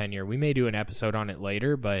Bullet 10 year. We may do an episode on it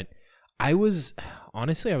later, but I was a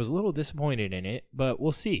little disappointed in it, but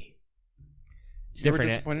we'll see. It's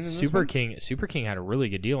different. Super King had a really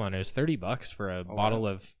good deal on it. It was $30 for a bottle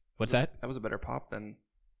of What's that? That was a better pop than.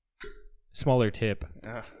 Smaller tip.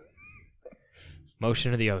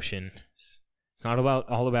 Motion of the ocean. It's not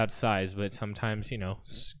all about size, but sometimes,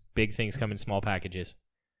 big things come in small packages.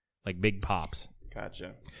 Like big pops.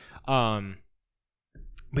 Gotcha.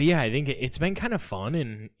 But yeah, I think it's been kind of fun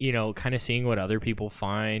and, kind of seeing what other people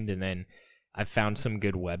find. And then I've found some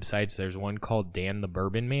good websites. There's one called Dan the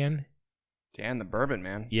Bourbon Man. Dan the Bourbon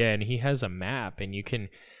Man? Yeah, and he has a map. And you can,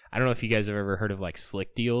 I don't know if you guys have ever heard of like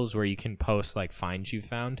Slick Deals where you can post like finds you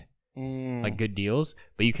found. Like good deals.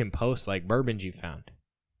 But you can post like bourbons you found.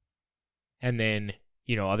 And then,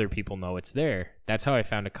 other people know it's there. That's how I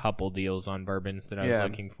found a couple deals on bourbons that I was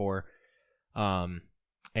looking for.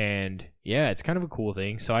 And yeah, it's kind of a cool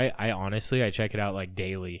thing. So I honestly, I check it out like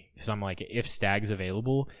daily because I'm like, if Stag's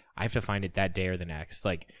available, I have to find it that day or the next.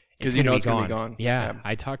 Like, because it's gonna be gone. Yeah,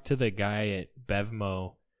 I talked to the guy at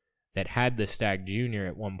Bevmo that had the Stag Junior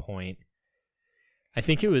at one point. I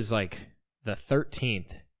think it was like the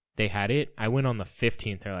 13th they had it. I went on the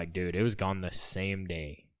 15th. They're like, dude, it was gone the same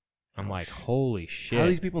day. I'm like, holy shit. How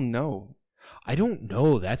do these people know? I don't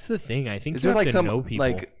know. That's the thing. I think is you there have like to some know people.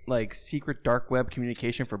 like secret dark web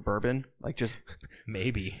communication for bourbon? Like just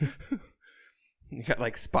maybe. You got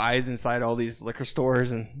like spies inside all these liquor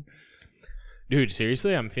stores and. Dude,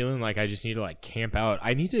 seriously, I'm feeling like I just need to like camp out.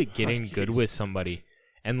 I need to get in good with somebody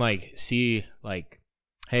and like see like,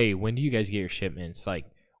 hey, when do you guys get your shipments? Like,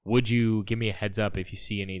 would you give me a heads up if you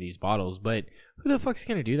see any of these bottles? But who the fuck's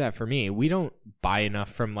gonna do that for me? We don't buy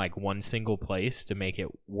enough from like one single place to make it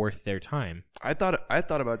worth their time. I thought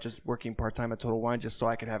about just working part-time at Total Wine just so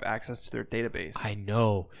I could have access to their database. I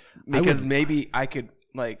know. Because maybe I could,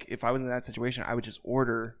 like, if I was in that situation, I would just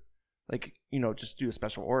order, like, just do a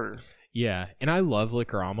special order. Yeah, and I love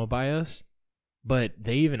Liquorama by us, but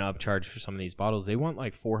they even upcharge for some of these bottles. They want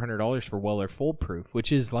like $400 for Weller Full Proof,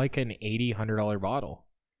 which is like an $100 bottle.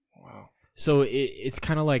 Wow. So it's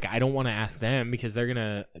kind of like I don't want to ask them because they're going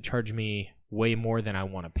to charge me way more than I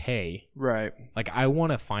want to pay. Right. Like, I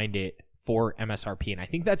want to find it for MSRP, and I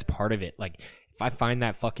think that's part of it. Like, if I find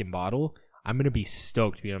that fucking bottle, I'm going to be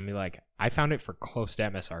stoked to be like, I found it for close to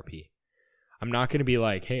MSRP. I'm not going to be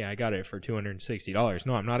like, hey, I got it for $260.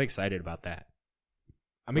 No, I'm not excited about that.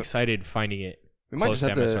 I'm excited finding it close to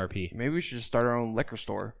MSRP. Maybe we should just start our own liquor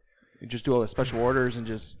store. You just do all the special orders and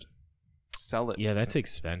just sell it. Yeah, that's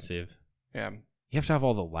expensive. Yeah. You have to have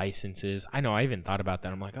all the licenses. I know, I even thought about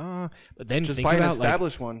that. I'm like, but then just think buy an about,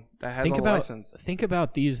 established one that has all the license. Think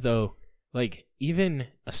about these, though. Like, even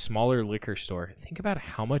a smaller liquor store, think about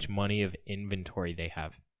how much money of inventory they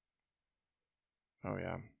have. Oh,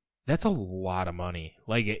 yeah. That's a lot of money.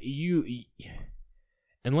 Like,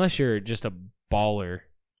 unless you're just a baller,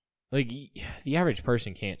 like, the average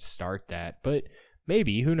person can't start that. But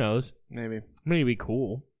maybe, who knows? Maybe. I mean, it'd be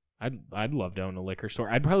cool. I'd love to own a liquor store.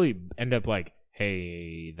 I'd probably end up like,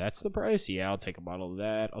 hey, that's the price? Yeah, I'll take a bottle of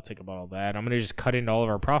that. I'll take a bottle of that. I'm going to just cut into all of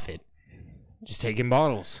our profit. Just taking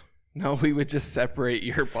bottles. No, we would just separate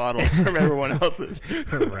your bottles from everyone else's.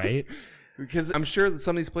 Right? Because I'm sure that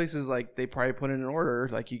some of these places, like, they probably put in an order.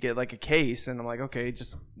 Like, you get, like, a case, and I'm like, okay,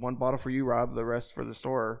 just one bottle for you, Rob, the rest for the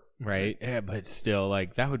store. Right? Yeah, but still,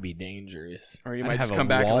 like, that would be dangerous. Or you might just come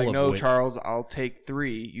back and like, no, Charles, I'll take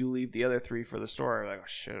 3. You leave the other 3 for the store. I'm like, oh,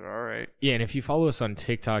 shit, all right. Yeah, and if you follow us on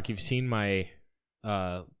TikTok, you've seen my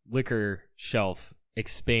liquor shelf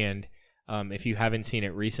expand. If you haven't seen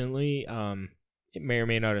it recently, it may or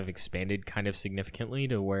may not have expanded kind of significantly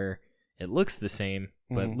to where it looks the same,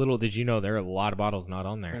 but little did you know there are a lot of bottles not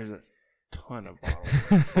on there. There's a ton of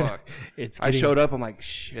bottles. Fuck. I showed up, I'm like,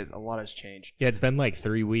 shit, a lot has changed. Yeah, it's been like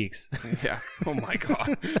 3 weeks. Yeah. Oh my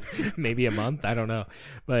God. Maybe a month. I don't know.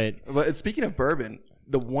 But speaking of bourbon,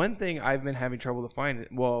 the one thing I've been having trouble to find,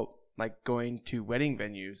 well, like going to wedding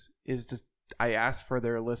venues, is just I asked for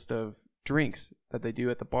their list of drinks that they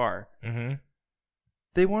do at the bar. Mm-hmm.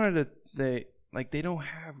 They wanted they don't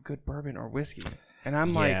have good bourbon or whiskey. And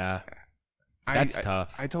I'm like, that's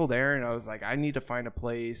tough. I told Aaron, I was like, I need to find a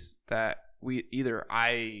place that we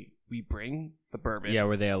bring the bourbon. Yeah,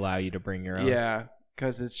 where they allow you to bring your own. Yeah,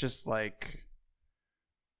 because it's just like,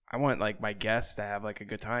 I want like my guests to have like a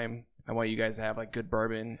good time. I want you guys to have like good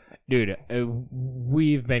bourbon. Dude,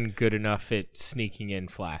 we've been good enough at sneaking in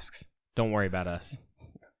flasks. Don't worry about us.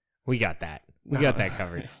 We got that. We got that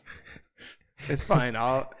covered. It's fine.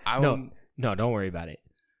 No, don't worry about it.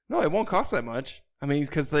 No, it won't cost that much. I mean,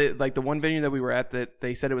 because the one venue that we were at, that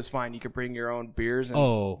they said it was fine. You could bring your own beers.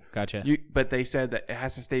 And gotcha. But they said that it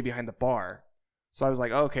has to stay behind the bar. So I was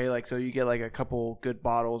like, okay, like, so you get like a couple good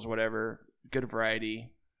bottles, whatever, good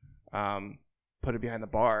variety, put it behind the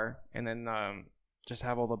bar, and then just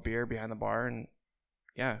have all the beer behind the bar. And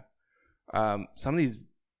yeah, some of these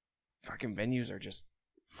fucking venues are just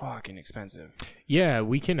fucking expensive. Yeah,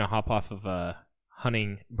 we can hop off of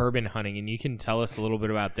bourbon hunting, and you can tell us a little bit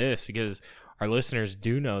about this because our listeners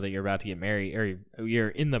do know that you're about to get married, or you're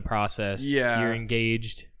in the process. Yeah. You're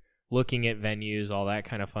engaged, looking at venues, all that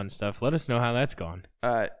kind of fun stuff. Let us know how that's gone.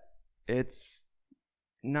 It's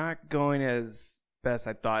not going as best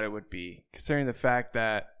I thought it would be, considering the fact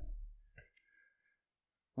that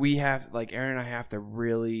we have, like, Aaron and I have to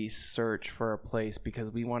really search for a place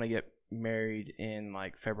because we want to get married in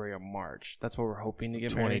like February or March. That's what we're hoping to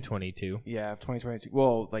get married. 2022. Yeah, 2022.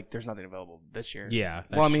 Well, like there's nothing available this year. Yeah.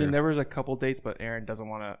 Well, I mean, true. there was a couple dates, but Erin doesn't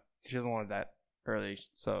want to. She doesn't want it that early,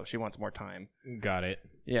 so she wants more time. Got it.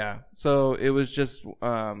 Yeah. So it was just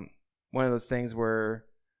one of those things where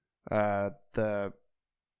some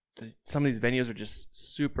of these venues are just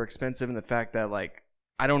super expensive, and the fact that, like,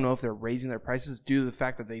 I don't know if they're raising their prices due to the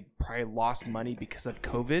fact that they probably lost money because of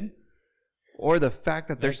COVID, or the fact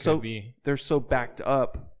that they're so backed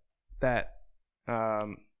up that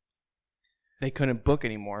they couldn't book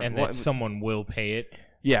anymore, and that someone will pay it.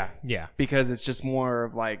 Yeah, yeah, because it's just more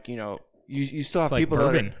of like, you know, you still have it's people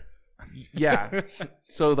like bourbon. that are, yeah.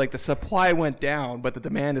 So like the supply went down, but the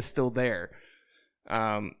demand is still there.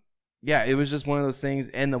 Yeah, it was just one of those things.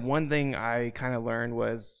 And the one thing I kind of learned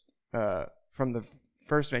was from the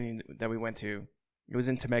first venue that we went to, it was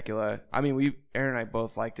in Temecula. I mean, Aaron and I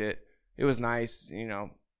both liked it. It was nice, you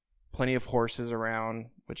know, plenty of horses around,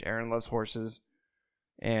 which Aaron loves horses.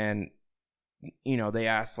 And, you know, they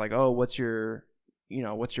asked like, oh, what's your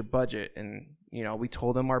budget? And, you know, we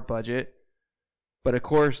told them our budget. But of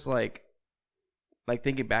course, like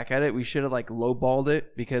thinking back at it, we should have like lowballed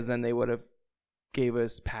it, because then they would have gave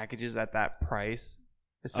us packages at that price.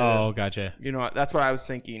 Gotcha. You know, that's what I was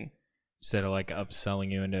thinking. Instead of like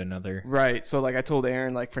upselling you into another. Right. So like I told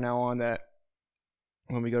Aaron, like, for now on, that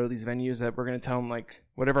when we go to these venues, that we're going to tell them like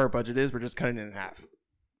whatever our budget is, we're just cutting it in half.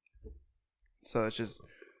 So it's just,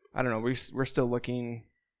 I don't know. We're still looking,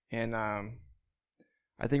 and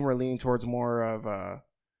I think we're leaning towards more of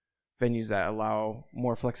venues that allow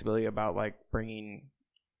more flexibility about like bringing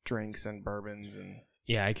drinks and bourbons. And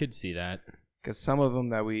yeah, I could see that. Because some of them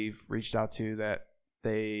that we've reached out to, that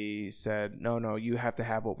they said, no, you have to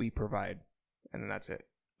have what we provide, and then that's it.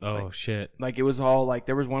 Oh, like, shit. Like, it was all, like,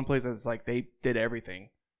 there was one place that's, like, they did everything.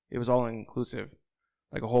 It was all inclusive.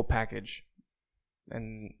 Like, a whole package.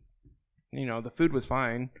 And, you know, the food was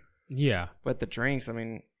fine. Yeah. But the drinks, I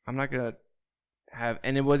mean, I'm not going to have...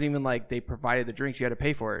 And it wasn't even like they provided the drinks. You had to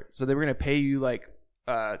pay for it. So they were going to pay you, like...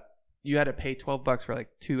 you had to pay $12 for, like,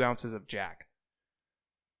 2 ounces of Jack.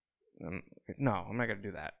 No, I'm not going to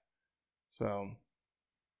do that. So...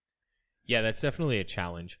 Yeah, that's definitely a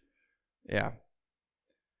challenge. Yeah.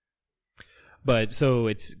 But so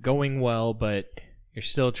it's going well, but you're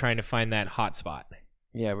still trying to find that hot spot.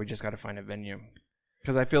 Yeah, we just got to find a venue.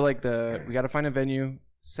 Because I feel like we got to find a venue,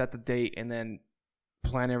 set the date, and then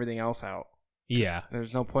plan everything else out. Yeah.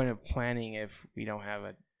 There's no point of planning if we don't have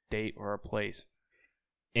a date or a place.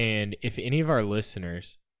 And if any of our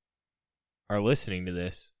listeners are listening to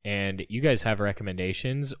this and you guys have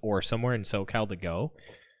recommendations or somewhere in SoCal to go,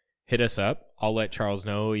 hit us up. I'll let Charles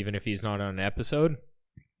know, even if he's not on an episode.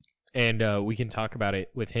 And we can talk about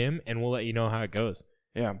it with him, and we'll let you know how it goes.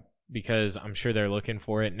 Yeah. Because I'm sure they're looking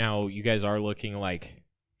for it. Now, you guys are looking like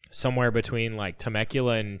somewhere between like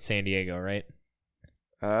Temecula and San Diego, right?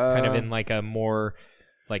 Kind of in like a more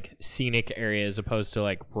like scenic area as opposed to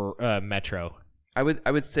like metro. I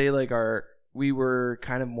would say like we were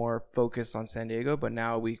kind of more focused on San Diego, but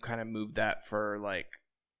now we've kind of moved that for like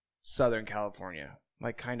Southern California.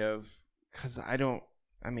 Like, kind of, because I don't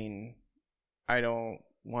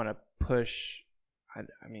want to push.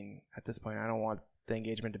 I mean, at this point, I don't want the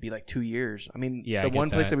engagement to be like 2 years. I mean, yeah, the one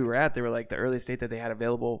place that we were at, they were like the earliest date that they had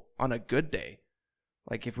available on a good day.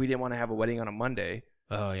 Like, if we didn't want to have a wedding on a Monday.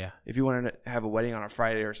 Oh, yeah. If you wanted to have a wedding on a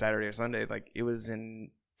Friday or Saturday or Sunday, like, it was in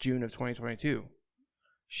June of 2022.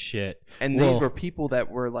 Shit. And these were people that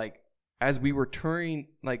were like, as we were touring,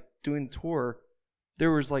 like doing the tour, there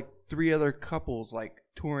was like 3 other couples like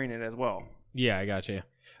touring it as well. Yeah, I got you.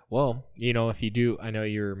 Well, you know, if you do, I know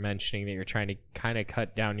you're mentioning that you're trying to kind of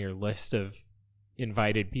cut down your list of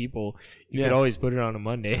invited people. You could always put it on a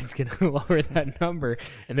Monday. It's going to lower that number,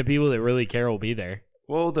 and the people that really care will be there.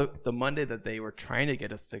 Well, the Monday that they were trying to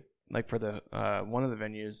get us to, like, for the one of the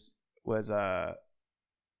venues was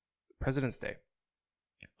President's Day.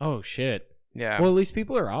 Oh, shit. Yeah. Well, at least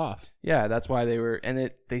people are off. Yeah, that's why they were,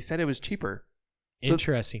 and they said it was cheaper.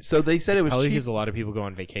 Interesting. So they said it was probably cheap. because a lot of people go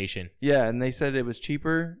on vacation. Yeah, and they said it was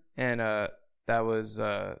cheaper, and that was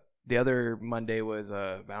the other Monday was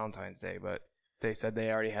Valentine's Day, but they said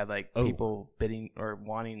they already had like people bidding or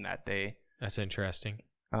wanting that day. That's interesting.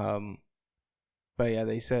 But yeah,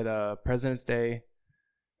 they said President's Day,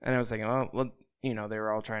 and I was thinking, oh, well, you know, they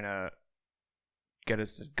were all trying to get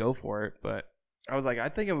us to go for it, but I was like, I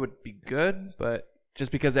think it would be good, but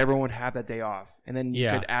just because everyone would have that day off, and then you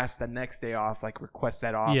could ask the next day off, like request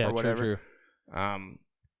that off or whatever. True.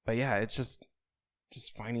 But yeah, it's just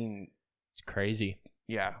finding. It's crazy.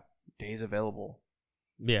 Yeah, days available.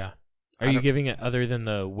 Yeah. Are you giving it, other than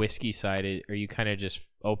the whiskey side, are you kind of just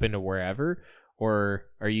open to wherever, or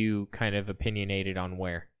are you kind of opinionated on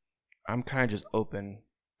where? I'm kind of just open.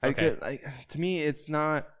 Okay. To me, it's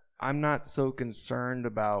not. I'm not so concerned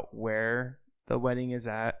about where the wedding is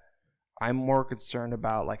at. I'm more concerned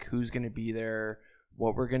about like who's going to be there,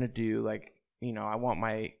 what we're going to do. Like, you know, I want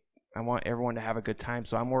everyone to have a good time,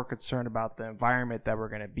 so I'm more concerned about the environment that we're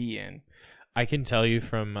going to be in. I can tell you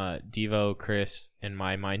from Devo, Chris, and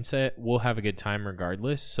my mindset, we'll have a good time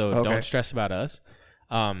regardless. So don't stress about us.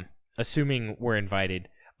 Assuming we're invited.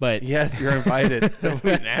 But yes, you're invited. Don't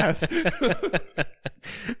be an ass.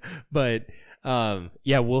 But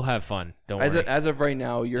yeah, we'll have fun. Don't worry. As of right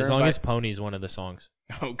now, you're as long as Pony's one of the songs.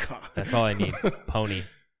 Oh God, that's all I need. Pony.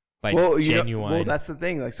 Like Genuine. Well, that's the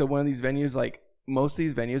thing. Like, so one of these venues, like most of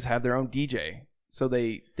these venues have their own DJ, so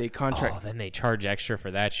they contract. Oh, then they charge extra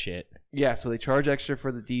for that shit. Yeah, so they charge extra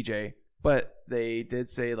for the DJ, but they did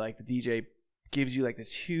say like the DJ gives you like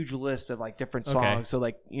this huge list of like different songs. Okay. So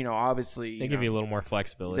like, you know, obviously they give you a little more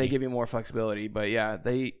flexibility. They give you more flexibility, but yeah,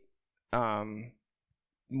 they one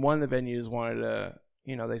of the venues wanted to,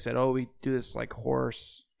 you know, they said, "Oh, we do this like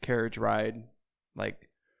horse carriage ride." Like,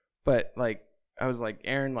 but like I was like,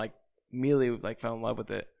 Aaron like immediately like fell in love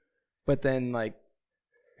with it. But then like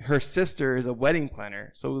her sister is a wedding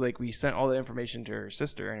planner, so like we sent all the information to her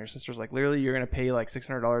sister, and her sister's like, literally, you're gonna pay like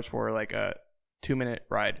 $600 for like a 2-minute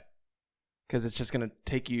ride, because it's just gonna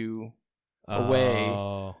take you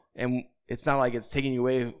away, and it's not like it's taking you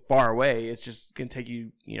away far away. It's just gonna take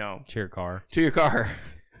you, you know, to your car.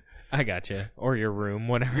 I gotcha. Or your room,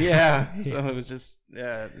 whatever. Yeah. So it was just,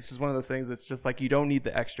 this is one of those things that's just like, you don't need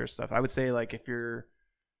the extra stuff. I would say like if you're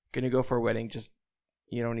gonna go for a wedding, just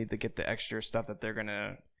you don't need to get the extra stuff that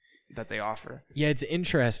they offer. Yeah, it's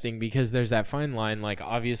interesting because there's that fine line. Like,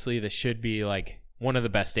 obviously, this should be like one of the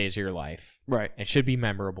best days of your life. Right. It should be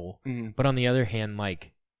memorable. Mm-hmm. But on the other hand,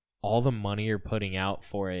 like all the money you're putting out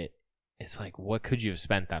for it, it's like, what could you have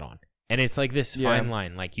spent that on? And it's like this fine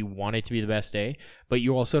line. Like, you want it to be the best day, but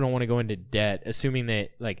you also don't want to go into debt, assuming that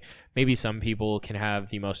like maybe some people can have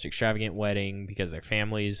the most extravagant wedding because their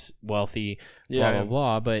family's wealthy, blah, blah,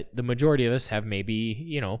 blah. But the majority of us have maybe,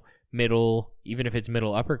 you know, middle, even if it's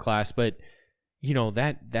middle upper class, but you know,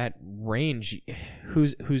 that range,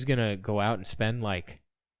 who's going to go out and spend like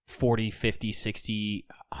 40, 50, 60,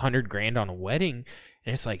 100 grand on a wedding?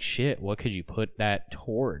 And it's like, shit, what could you put that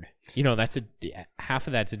toward? You know, half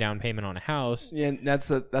of that's a down payment on a house. Yeah, and that's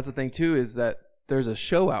the thing too, is that there's a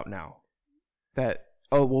show out now that,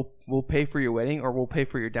 we'll pay for your wedding, or we'll pay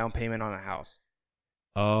for your down payment on a house.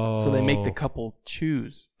 Oh. So they make the couple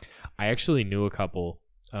choose. I actually knew a couple.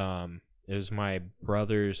 It was my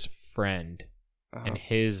brother's friend and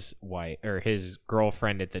his wife, or his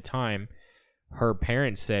girlfriend at the time. Her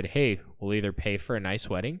parents said, "Hey, we'll either pay for a nice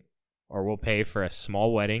wedding, or we'll pay for a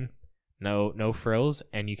small wedding, no frills,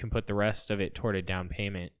 and you can put the rest of it toward a down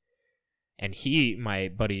payment." And my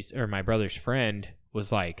brother's friend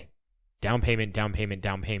was like, down payment.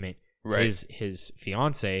 Right. His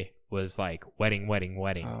fiance was like,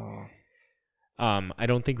 wedding. Oh. I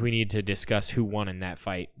don't think we need to discuss who won in that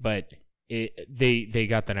fight, but they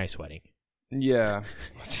got the nice wedding. Yeah.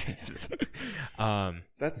 Jesus.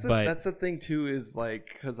 That's the thing too, is like,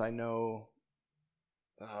 because I know,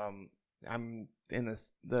 I'm in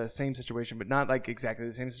the same situation, but not like exactly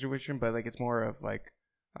the same situation, but like it's more of like,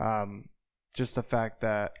 just the fact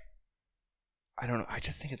that I don't know. I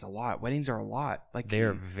just think it's a lot. Weddings are a lot. Like,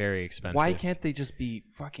 they're very expensive. Why can't they just be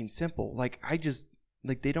fucking simple? Like,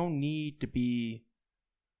 they don't need to be.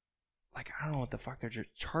 Like, I don't know what the fuck they're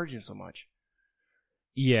just charging so much.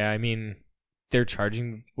 Yeah, I mean, they're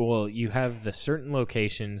charging. Well, you have the certain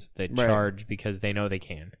locations that charge because they know they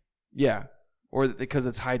can. Yeah, or because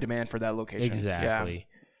it's high demand for that location. Exactly.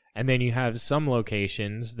 Yeah. And then you have some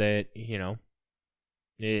locations that, you know,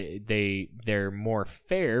 they're more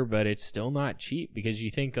fair, but it's still not cheap, because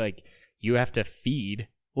you think like you have to feed.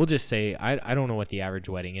 We'll just say, I don't know what the average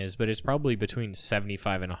wedding is, but it's probably between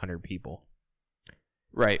 75 and 100 people.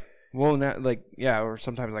 Right. Well, not like, yeah, or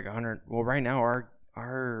sometimes like 100. Well, right now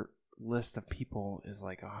our list of people is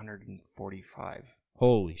like 145.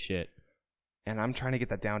 Holy shit. And I'm trying to get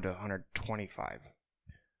that down to 125.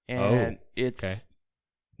 and it's okay.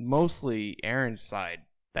 mostly Erin's side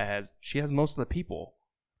she has most of the people.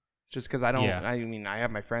 Just because I don't, Yeah. I mean, I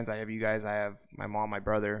have my friends, I have you guys, I have my mom, my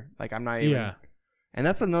brother. Like, I'm not even. Yeah. And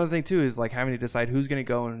that's another thing too, is like having to decide who's going to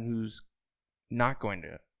go and who's not going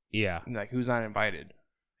to. Yeah. Like, who's not invited.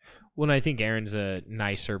 Well, I think Aaron's a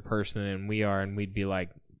nicer person than we are, and we'd be like,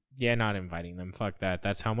 yeah, not inviting them. Fuck that.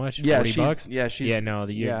 That's how much? Yeah, $40? Yeah, she's. Yeah, no,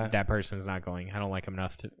 yeah. that person's not going. I don't like him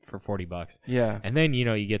enough for $40. Yeah. And then, you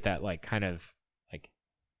know, you get that, like, kind of, like,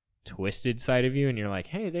 twisted side of you, and you're like,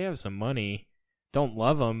 hey, they have some money. Don't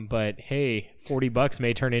love them, but hey, $40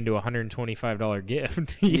 may turn into a $125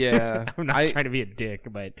 gift. Yeah. I'm not trying to be a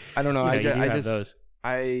dick, but I don't know. You know, I have just those.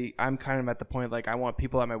 I'm kind of at the point, like, I want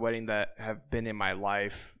people at my wedding that have been in my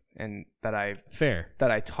life and that I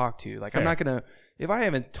talk to. Like, Fair. I'm not gonna, if I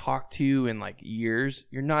haven't talked to you in like years,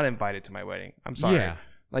 you're not invited to my wedding. I'm sorry. Yeah,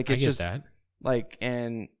 like, I it's get just that. like,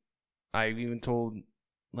 and I even told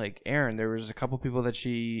like Erin, there was a couple people that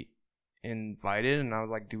she invited, and I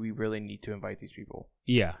was like, do we really need to invite these people?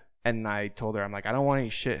 Yeah. And I told her, I'm like, I don't want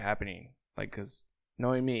any shit happening, like, because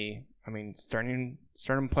knowing me, I mean, starting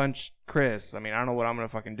punch Chris, I mean, I don't know what I'm gonna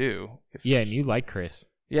fucking do. Yeah, and you like Chris.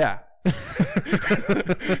 Yeah.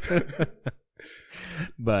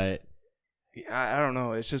 But I don't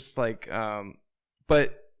know. It's just like,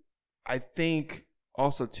 but I think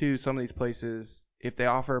also too, some of these places, if they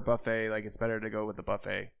offer a buffet, like, it's better to go with the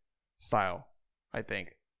buffet style, I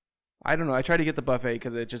think. I don't know. I tried to get the buffet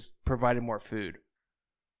because it just provided more food.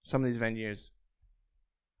 Some of these venues.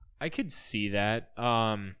 I could see that.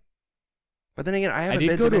 But then again, I haven't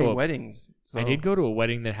been to many weddings. So. I did go to a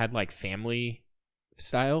wedding that had like family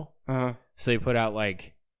style. Uh-huh. So they put out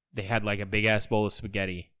they had like a big ass bowl of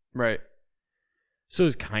spaghetti. Right. So it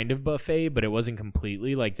was kind of buffet, but it wasn't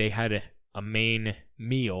completely. Like they had a main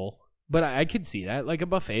meal. But I could see that. Like a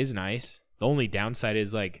buffet is nice. The only downside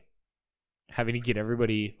is like having to get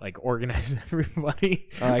everybody, like organize everybody.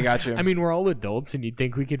 Oh, I got you. I mean, we're all adults and you'd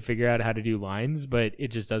think we could figure out how to do lines, but it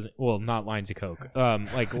just doesn't. Well, not lines of Coke.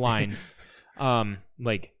 Like lines.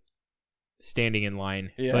 Like standing in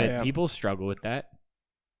line. Yeah, but people struggle with that.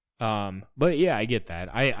 But yeah, I get that.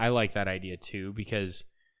 I like that idea too, because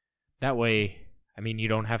that way, I mean, you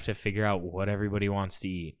don't have to figure out what everybody wants to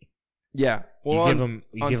eat. Yeah. Well,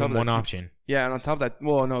 you give them one option. Yeah, and on top of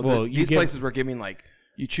that, these places were giving like,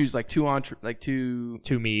 you choose like two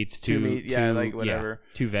meats, two meat, yeah, like whatever,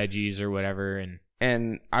 2 veggies or whatever,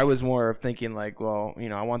 and I was more of thinking like, well, you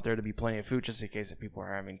know, I want there to be plenty of food just in case if people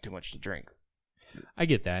are having too much to drink. I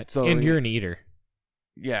get that. So, and you're an eater.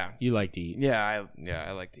 Yeah, you like to eat. Yeah,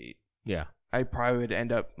 I like to eat. Yeah, I probably would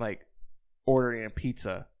end up like ordering a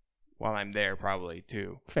pizza while I'm there, probably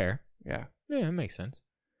too. Fair. Yeah, that makes sense.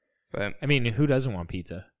 But I mean, who doesn't want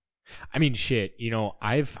pizza? I mean, shit. You know,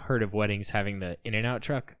 I've heard of weddings having the In-N-Out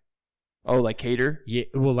truck. Oh, like cater? Yeah.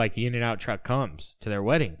 Well, like the In-N-Out truck comes to their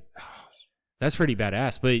wedding. That's pretty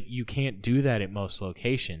badass. But you can't do that at most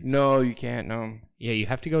locations. No, you can't. No. Yeah, you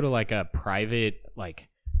have to go to like a private, like,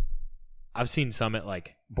 I've seen some at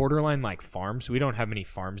like borderline like farms. We don't have many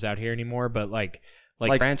farms out here anymore, but like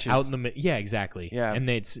ranches. Out in the yeah, exactly. Yeah. And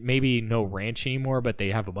it's maybe no ranch anymore, but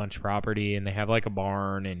they have a bunch of property and they have like a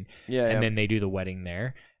barn and then they do the wedding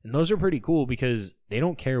there. And those are pretty cool because they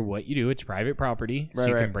don't care what you do. It's private property, so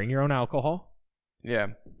you can bring your own alcohol. Yeah.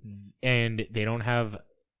 And they don't have,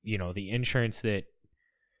 you know, the insurance that,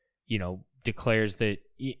 you know, declares that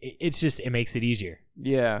it's just, it makes it easier.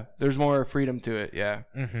 Yeah. There's more freedom to it. Yeah.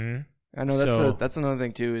 Mm-hmm. I know that's another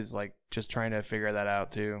thing too, is like just trying to figure that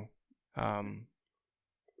out too. But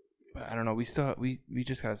I don't know. We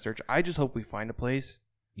just gotta search. I just hope we find a place.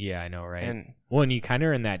 Yeah, I know, right? And you kind of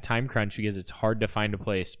are in that time crunch because it's hard to find a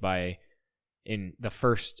place in the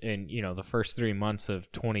first 3 months of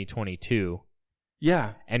 2022.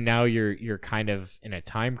 Yeah. And now you're kind of in a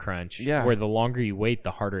time crunch. Yeah. Where the longer you wait,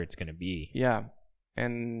 the harder it's going to be. Yeah.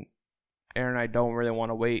 And Aaron and I don't really want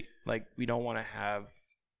to wait. Like, we don't want to have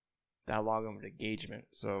that long of an engagement.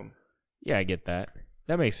 So. Yeah, I get that.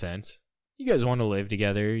 That makes sense. You guys want to live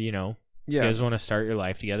together, you know. Yeah. You guys want to start your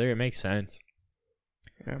life together. It makes sense.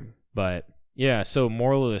 Yeah. But yeah, so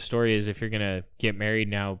moral of the story is if you're gonna get married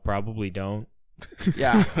now, probably don't.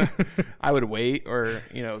 Yeah. I would wait or,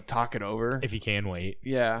 you know, talk it over. If you can wait.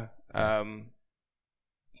 Yeah.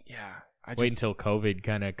 Yeah. Wait until COVID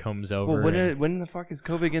kind of comes over. Well, when the fuck is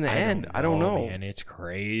COVID gonna end? I don't know. Man, it's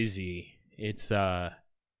crazy. It's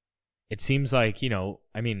it seems like, you know,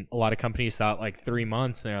 I mean, a lot of companies thought like 3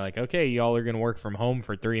 months, and they're like, okay, y'all are gonna work from home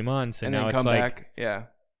for 3 months, and now it's like, back. Yeah.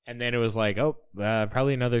 And then it was like,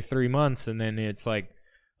 probably another 3 months, and then it's like,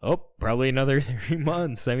 Oh, probably another 3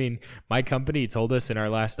 months. I mean, my company told us in our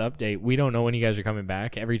last update, we don't know when you guys are coming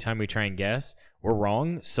back. Every time we try and guess, we're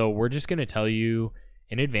wrong. So we're just going to tell you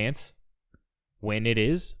in advance when it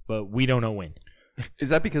is, but we don't know when. Is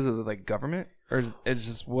that because of the like government, or it's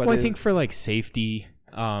just what? Well, I think for like safety,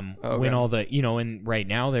 when all the, and right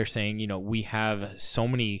now they're saying, we have so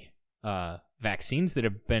many vaccines that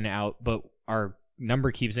have been out, but our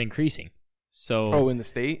number keeps increasing. So in the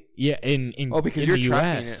state? Yeah, in because in you're the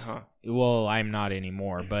tracking US, it, huh? Well, I'm not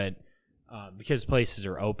anymore, but because places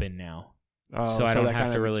are open now, so I so don't that have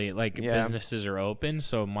to kinda- really yeah. businesses are open,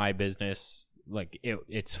 so my business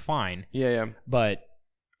it's fine, Yeah. but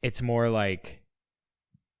it's more like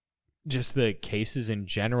just the cases in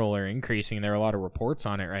general are increasing. There are a lot of reports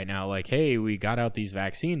on it right now, like, hey, we got out these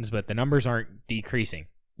vaccines, but the numbers aren't decreasing.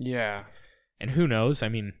 Yeah. And who knows? I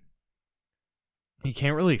mean, you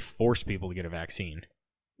can't really force people to get a vaccine.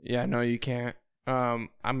 Yeah, no, you can't.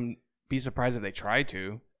 I'm be surprised if they try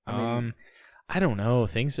to. I don't know.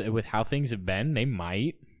 With how things have been, they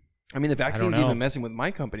might. I mean, the vaccine's know. even messing with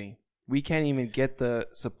my company. We can't even get the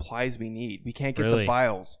supplies we need. We can't get Really? the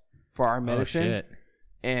vials for our medicine. Oh, shit.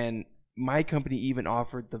 And my company even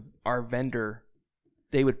offered our vendor,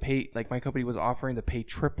 they would pay, like my company was offering to pay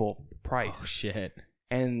triple the price. Oh, shit.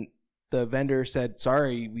 And the vendor said,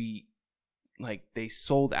 sorry, they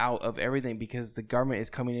sold out of everything because the government is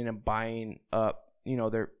coming in and buying up,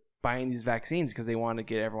 they're buying these vaccines because they want to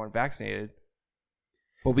get everyone vaccinated.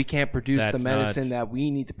 But we can't produce That's the medicine nuts. that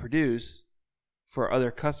we need to produce for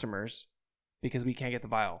other customers because we can't get the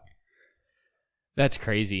vial. That's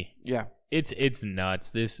crazy. Yeah. It's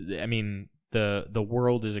nuts. The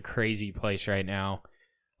world is a crazy place right now.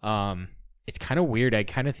 It's kind of weird. I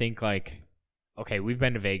kind of think like, okay, we've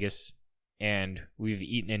been to Vegas and we've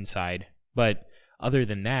eaten inside, but other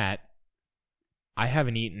than that, I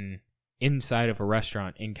haven't eaten inside of a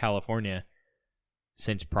restaurant in California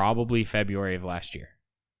since probably February of last year.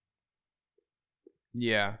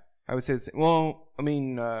 Yeah. I would say the same. Well, I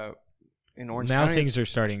mean, in Orange Now County. things are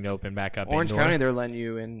starting to open back up. Orange indoor. County, they're letting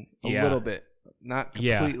you in a Yeah. little bit. Not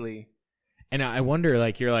completely. And I wonder,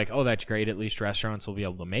 like, you're like, oh, that's great. At least restaurants will be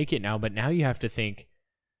able to make it now. But now you have to think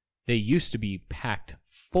they used to be packed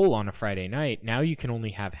full on a Friday night. Now you can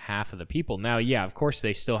only have half of the people. Now, yeah, of course,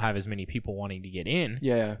 they still have as many people wanting to get in.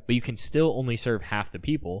 Yeah. But you can still only serve half the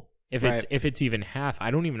people. If Right. it's even half,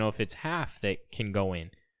 I don't even know if it's half that can go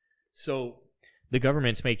in. So the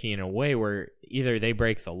government's making it in a way where either they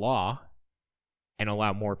break the law and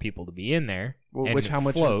allow more people to be in there, Well, and which how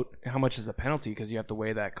float. much is the penalty? Because you have to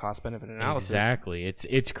weigh that cost benefit analysis. Exactly.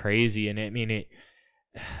 It's crazy, and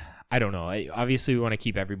I don't know. Obviously, we want to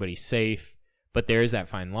keep everybody safe, but there is that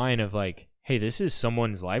fine line of like, hey, this is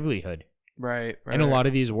someone's livelihood, Right. and a lot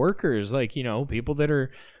of these workers, like people that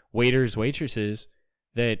are waiters, waitresses,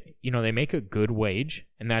 that they make a good wage,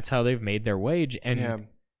 and that's how they've made their wage, and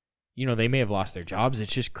they may have lost their jobs.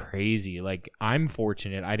 It's just crazy. Like, I'm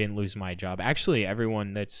fortunate I didn't lose my job. Actually,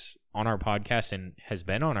 everyone that's on our podcast and has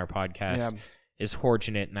been on our podcast is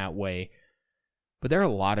fortunate in that way. But there are a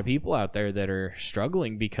lot of people out there that are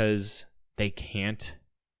struggling because they can't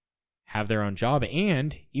have their own job.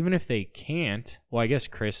 And even if they can't, well, I guess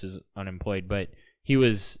Chris is unemployed, but he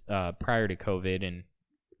was prior to COVID and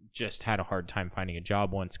just had a hard time finding a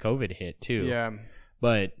job once COVID hit too. Yeah.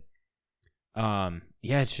 But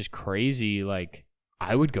it's just crazy. Like,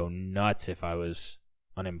 I would go nuts if I was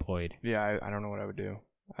unemployed. Yeah, I don't know what I would do.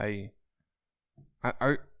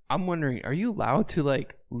 I'm wondering, are you allowed to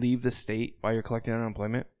like leave the state while you're collecting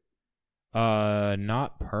unemployment?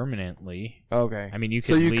 Not permanently. Okay. I mean, you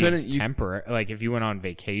could leave temporary, like if you went on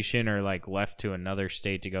vacation or like left to another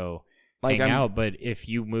state to go hang out. But if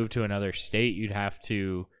you move to another state, you'd have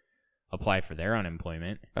to apply for their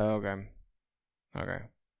unemployment. Okay.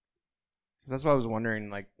 That's what I was wondering.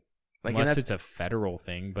 Like unless it's a federal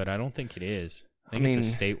thing, but I don't think it is. I think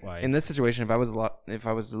it's a statewide. In this situation, if I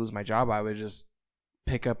was to lose my job, I would just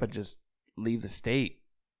pick up and just leave the state.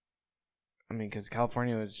 I mean, because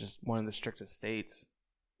California is just one of the strictest states,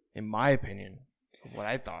 in my opinion, of what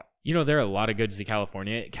I thought. There are a lot of goods to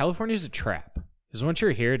California. California's a trap because once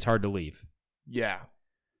you're here, it's hard to leave. Yeah.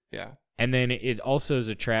 And then it also is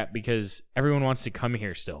a trap because everyone wants to come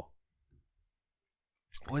here still.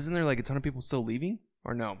 Wasn't there like a ton of people still leaving,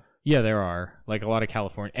 or no? Yeah, there are like a lot of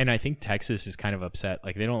California, and I think Texas is kind of upset.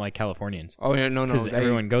 Like they don't like Californians. Oh yeah, no, because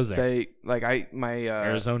everyone goes there.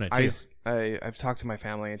 Arizona too. I've talked to my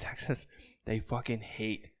family in Texas. They fucking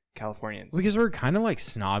hate Californians because we're kind of like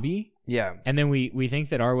snobby. Yeah, and then we think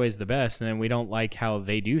that our way is the best, and then we don't like how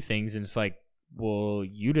they do things, and it's like well,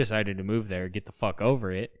 you decided to move there. Get the fuck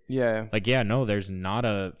over it. Yeah. Like, yeah, no, there's not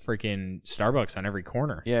a freaking Starbucks on every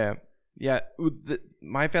corner. Yeah. Yeah.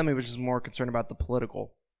 My family was just more concerned about the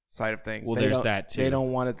political side of things. Well, there's that too. They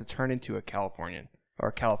don't want it to turn into a California.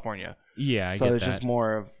 Yeah, I get that. So it's just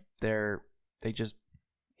more of they just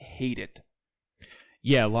hate it.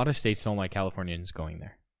 Yeah, a lot of states don't like Californians going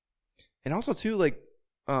there. And also too, like,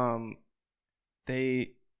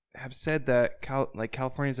 they have said that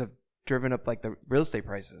Californians have driven up like the real estate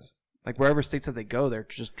prices. Like wherever states that they go, they're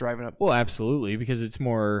just driving up. Well, absolutely, because it's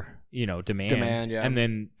more, demand. Yeah. And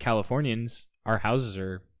then Californians, our houses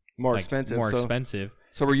are more expensive. expensive.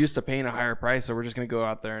 So we're used to paying a higher price, so we're just going to go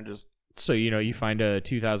out there and just... So, you find a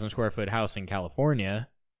 2,000 square foot house in California,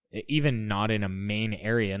 even not in a main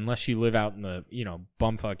area, unless you live out in the,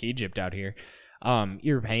 bumfuck Egypt out here,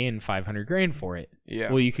 you're paying $500,000 for it. Yeah.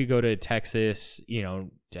 Well, you could go to Texas,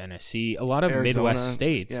 Tennessee, a lot of Arizona, Midwest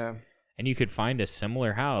states, yeah, and you could find a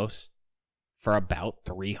similar house for about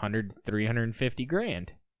 $350,000.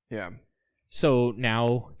 Yeah. So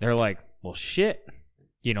now they're like, well, shit,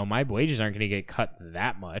 my wages aren't going to get cut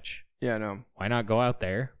that much. Yeah, no. Why not go out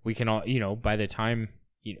there? We can all, by the time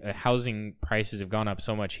housing prices have gone up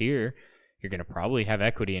so much here, you're going to probably have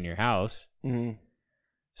equity in your house. Mm-hmm.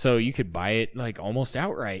 So you could buy it like almost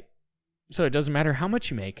outright. So it doesn't matter how much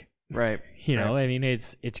you make. Right. I mean,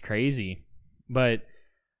 it's crazy, but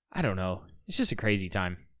I don't know. It's just a crazy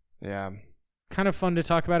time. Yeah. Kind of fun to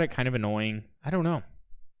talk about it. Kind of annoying. I don't know.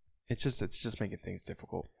 It's just making things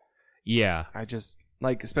difficult. Yeah. I just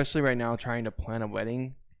especially right now, trying to plan a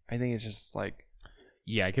wedding. I think it's just like.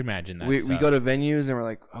 Yeah, I can imagine that. We go to venues and we're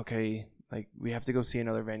like, okay, like we have to go see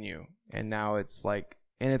another venue, and now it's like,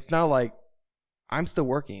 and it's not like I'm still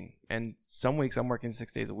working, and some weeks I'm working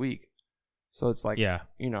 6 days a week, so it's like, yeah,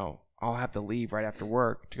 I'll have to leave right after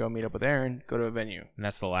work to go meet up with Aaron, go to a venue, and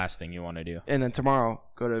that's the last thing you want to do. And then tomorrow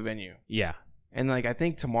go to a venue. Yeah. And like I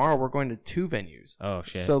think tomorrow we're going to 2 venues. Oh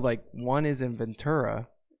shit. So like one is in Ventura,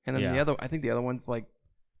 and then the other one's like,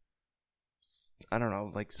 I don't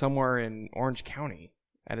know, like somewhere in Orange County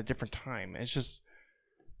at a different time. It's just,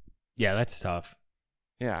 yeah, that's tough.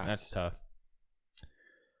 Yeah, that's tough.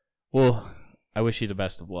 Well, I wish you the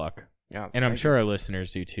best of luck. Yeah, and I'm sure our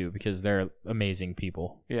listeners do too, because they're amazing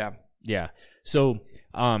people. Yeah, yeah. So,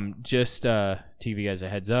 just to give you guys a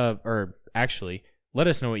heads up, or actually, let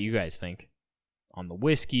us know what you guys think on the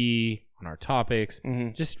whiskey, on our topics.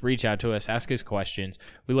 Mm-hmm. Just reach out to us, ask us questions.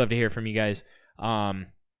 We love to hear from you guys.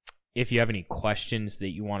 If you have any questions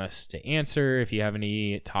that you want us to answer, if you have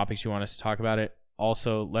any topics you want us to talk about, it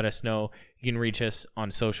also let us know. You can reach us on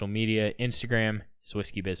social media. Instagram is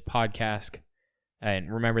Whiskey Biz Podcast, and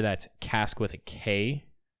remember that's cask with a K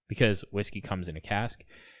because whiskey comes in a cask.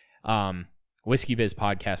 Whiskey Biz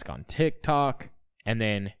Podcast on TikTok, and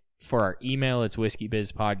then for our email, it's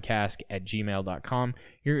whiskeybizpodcast@gmail.com.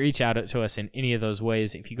 You can reach out to us in any of those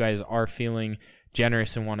ways. If you guys are feeling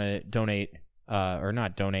generous and want to donate, or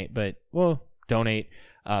not donate, but, donate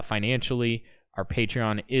financially, our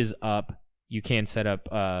Patreon is up. You can set up,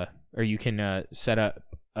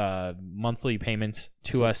 monthly payments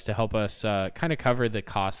to us to help us kind of cover the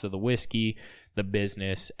cost of the whiskey, the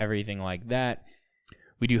business, everything like that.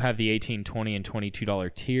 We do have the $18, $20, and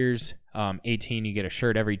 $22 tiers. 18, you get a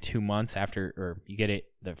shirt every 2 months or you get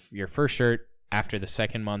your first shirt after the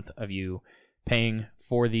second month of you paying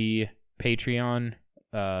for the Patreon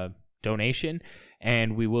donation,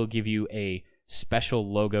 and we will give you a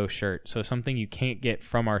special logo shirt, so something you can't get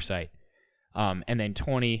from our site. And then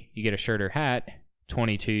 20, you get a shirt or hat.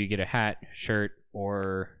 22, you get a hat, shirt,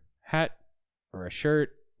 or hat, or a shirt,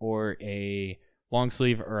 or a long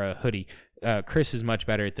sleeve, or a hoodie. Chris is much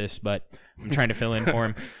better at this, but I'm trying to fill in for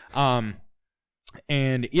him.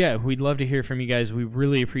 And yeah, we'd love to hear from you guys. We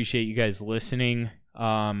really appreciate you guys listening.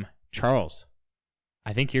 Charles,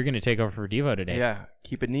 I think you're going to take over for Devo today. Yeah,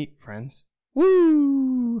 keep it neat, friends.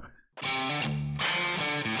 Woo!